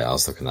well. Yeah, I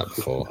was looking at that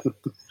before.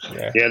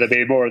 Yeah, there'll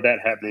be more of that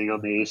happening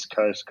on the East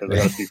Coast, because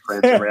I've got a few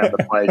friends around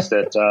the place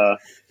that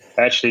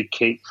actually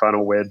keep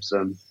funnel webs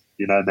and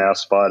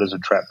mouse spiders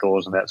and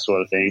trapdoors and that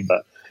sort of thing.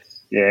 But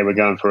we're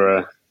going for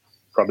a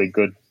probably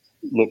good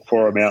look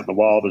for them out in the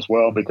wild as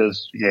well,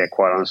 because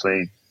quite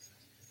honestly,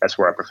 that's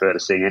where I prefer to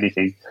see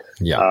anything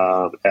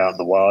out in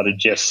the wild, and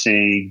just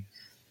seeing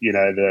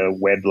the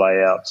web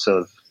layouts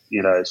of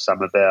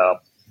some of our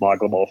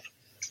myglemorph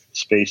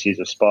species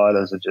of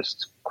spiders are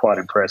just quite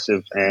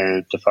impressive,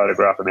 and to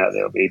photograph them out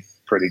there will be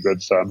pretty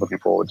good. So I'm looking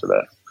forward to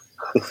that.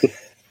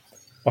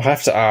 I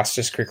have to ask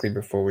just quickly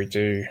before we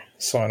do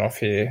sign off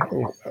here,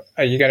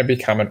 are you going to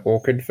become an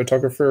orchid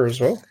photographer as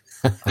well?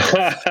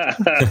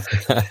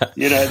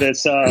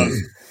 There's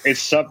it's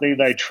something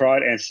they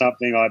tried, and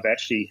something I've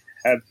actually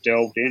have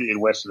delved in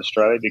Western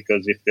Australia,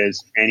 because if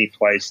there's any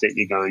place that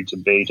you're going to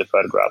be to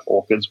photograph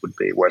orchids, would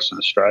be Western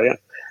Australia.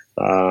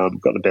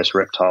 Got the best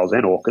reptiles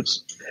and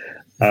orchids.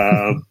 So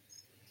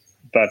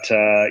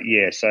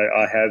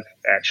I have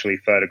actually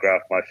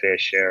photographed my fair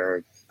share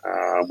of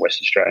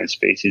Western Australian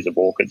species of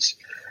orchids.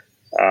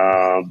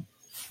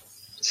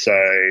 So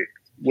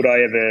would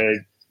I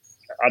ever...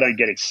 I don't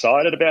get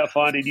excited about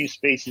finding new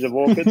species of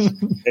orchids.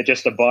 They're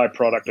just a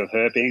byproduct of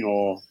herping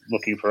or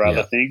looking for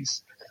other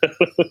things.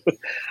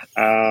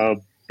 I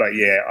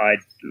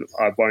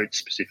won't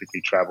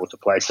specifically travel to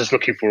places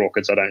looking for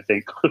orchids, I don't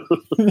think.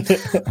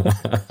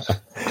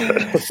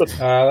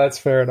 That's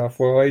fair enough.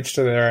 Well, each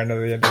to their own at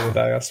the end of the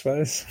day, I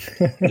suppose.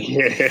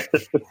 Yeah.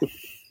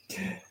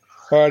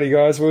 Alrighty,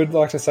 guys, we'd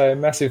like to say a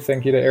massive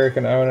thank you to Eric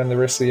and Owen and the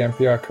rest of the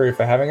MPR crew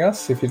for having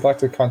us. If you'd like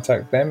to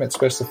contact them, it's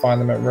best to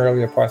find them at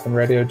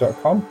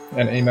moreliapythonradio.com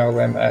and email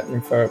them at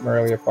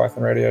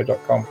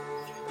info@moreliapythonradio.com.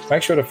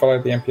 Make sure to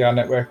follow the MPR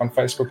network on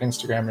Facebook,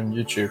 Instagram and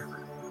YouTube.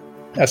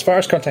 As far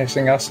as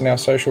contacting us in our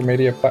social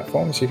media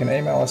platforms, you can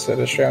email us at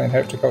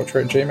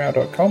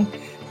australianherpetoculture@gmail.com.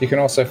 You can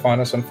also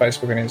find us on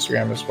Facebook and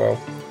Instagram as well.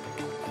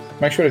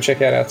 Make sure to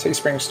check out our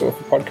Teespring store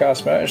for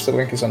podcast merch. The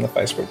link is on the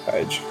Facebook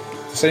page.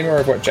 To see more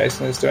of what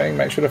Jason is doing,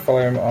 make sure to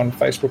follow him on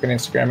Facebook and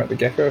Instagram at The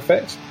Gecko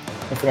Effect.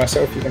 And for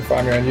myself, you can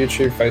find me on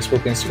YouTube, Facebook,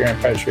 Instagram,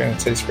 Patreon and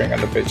Teespring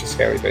under Beach of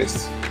Scaly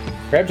Beasts.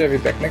 Grab Debbie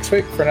back next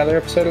week for another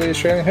episode of the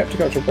Australian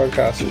Herpetoculture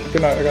Podcast.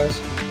 Good night,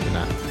 guys.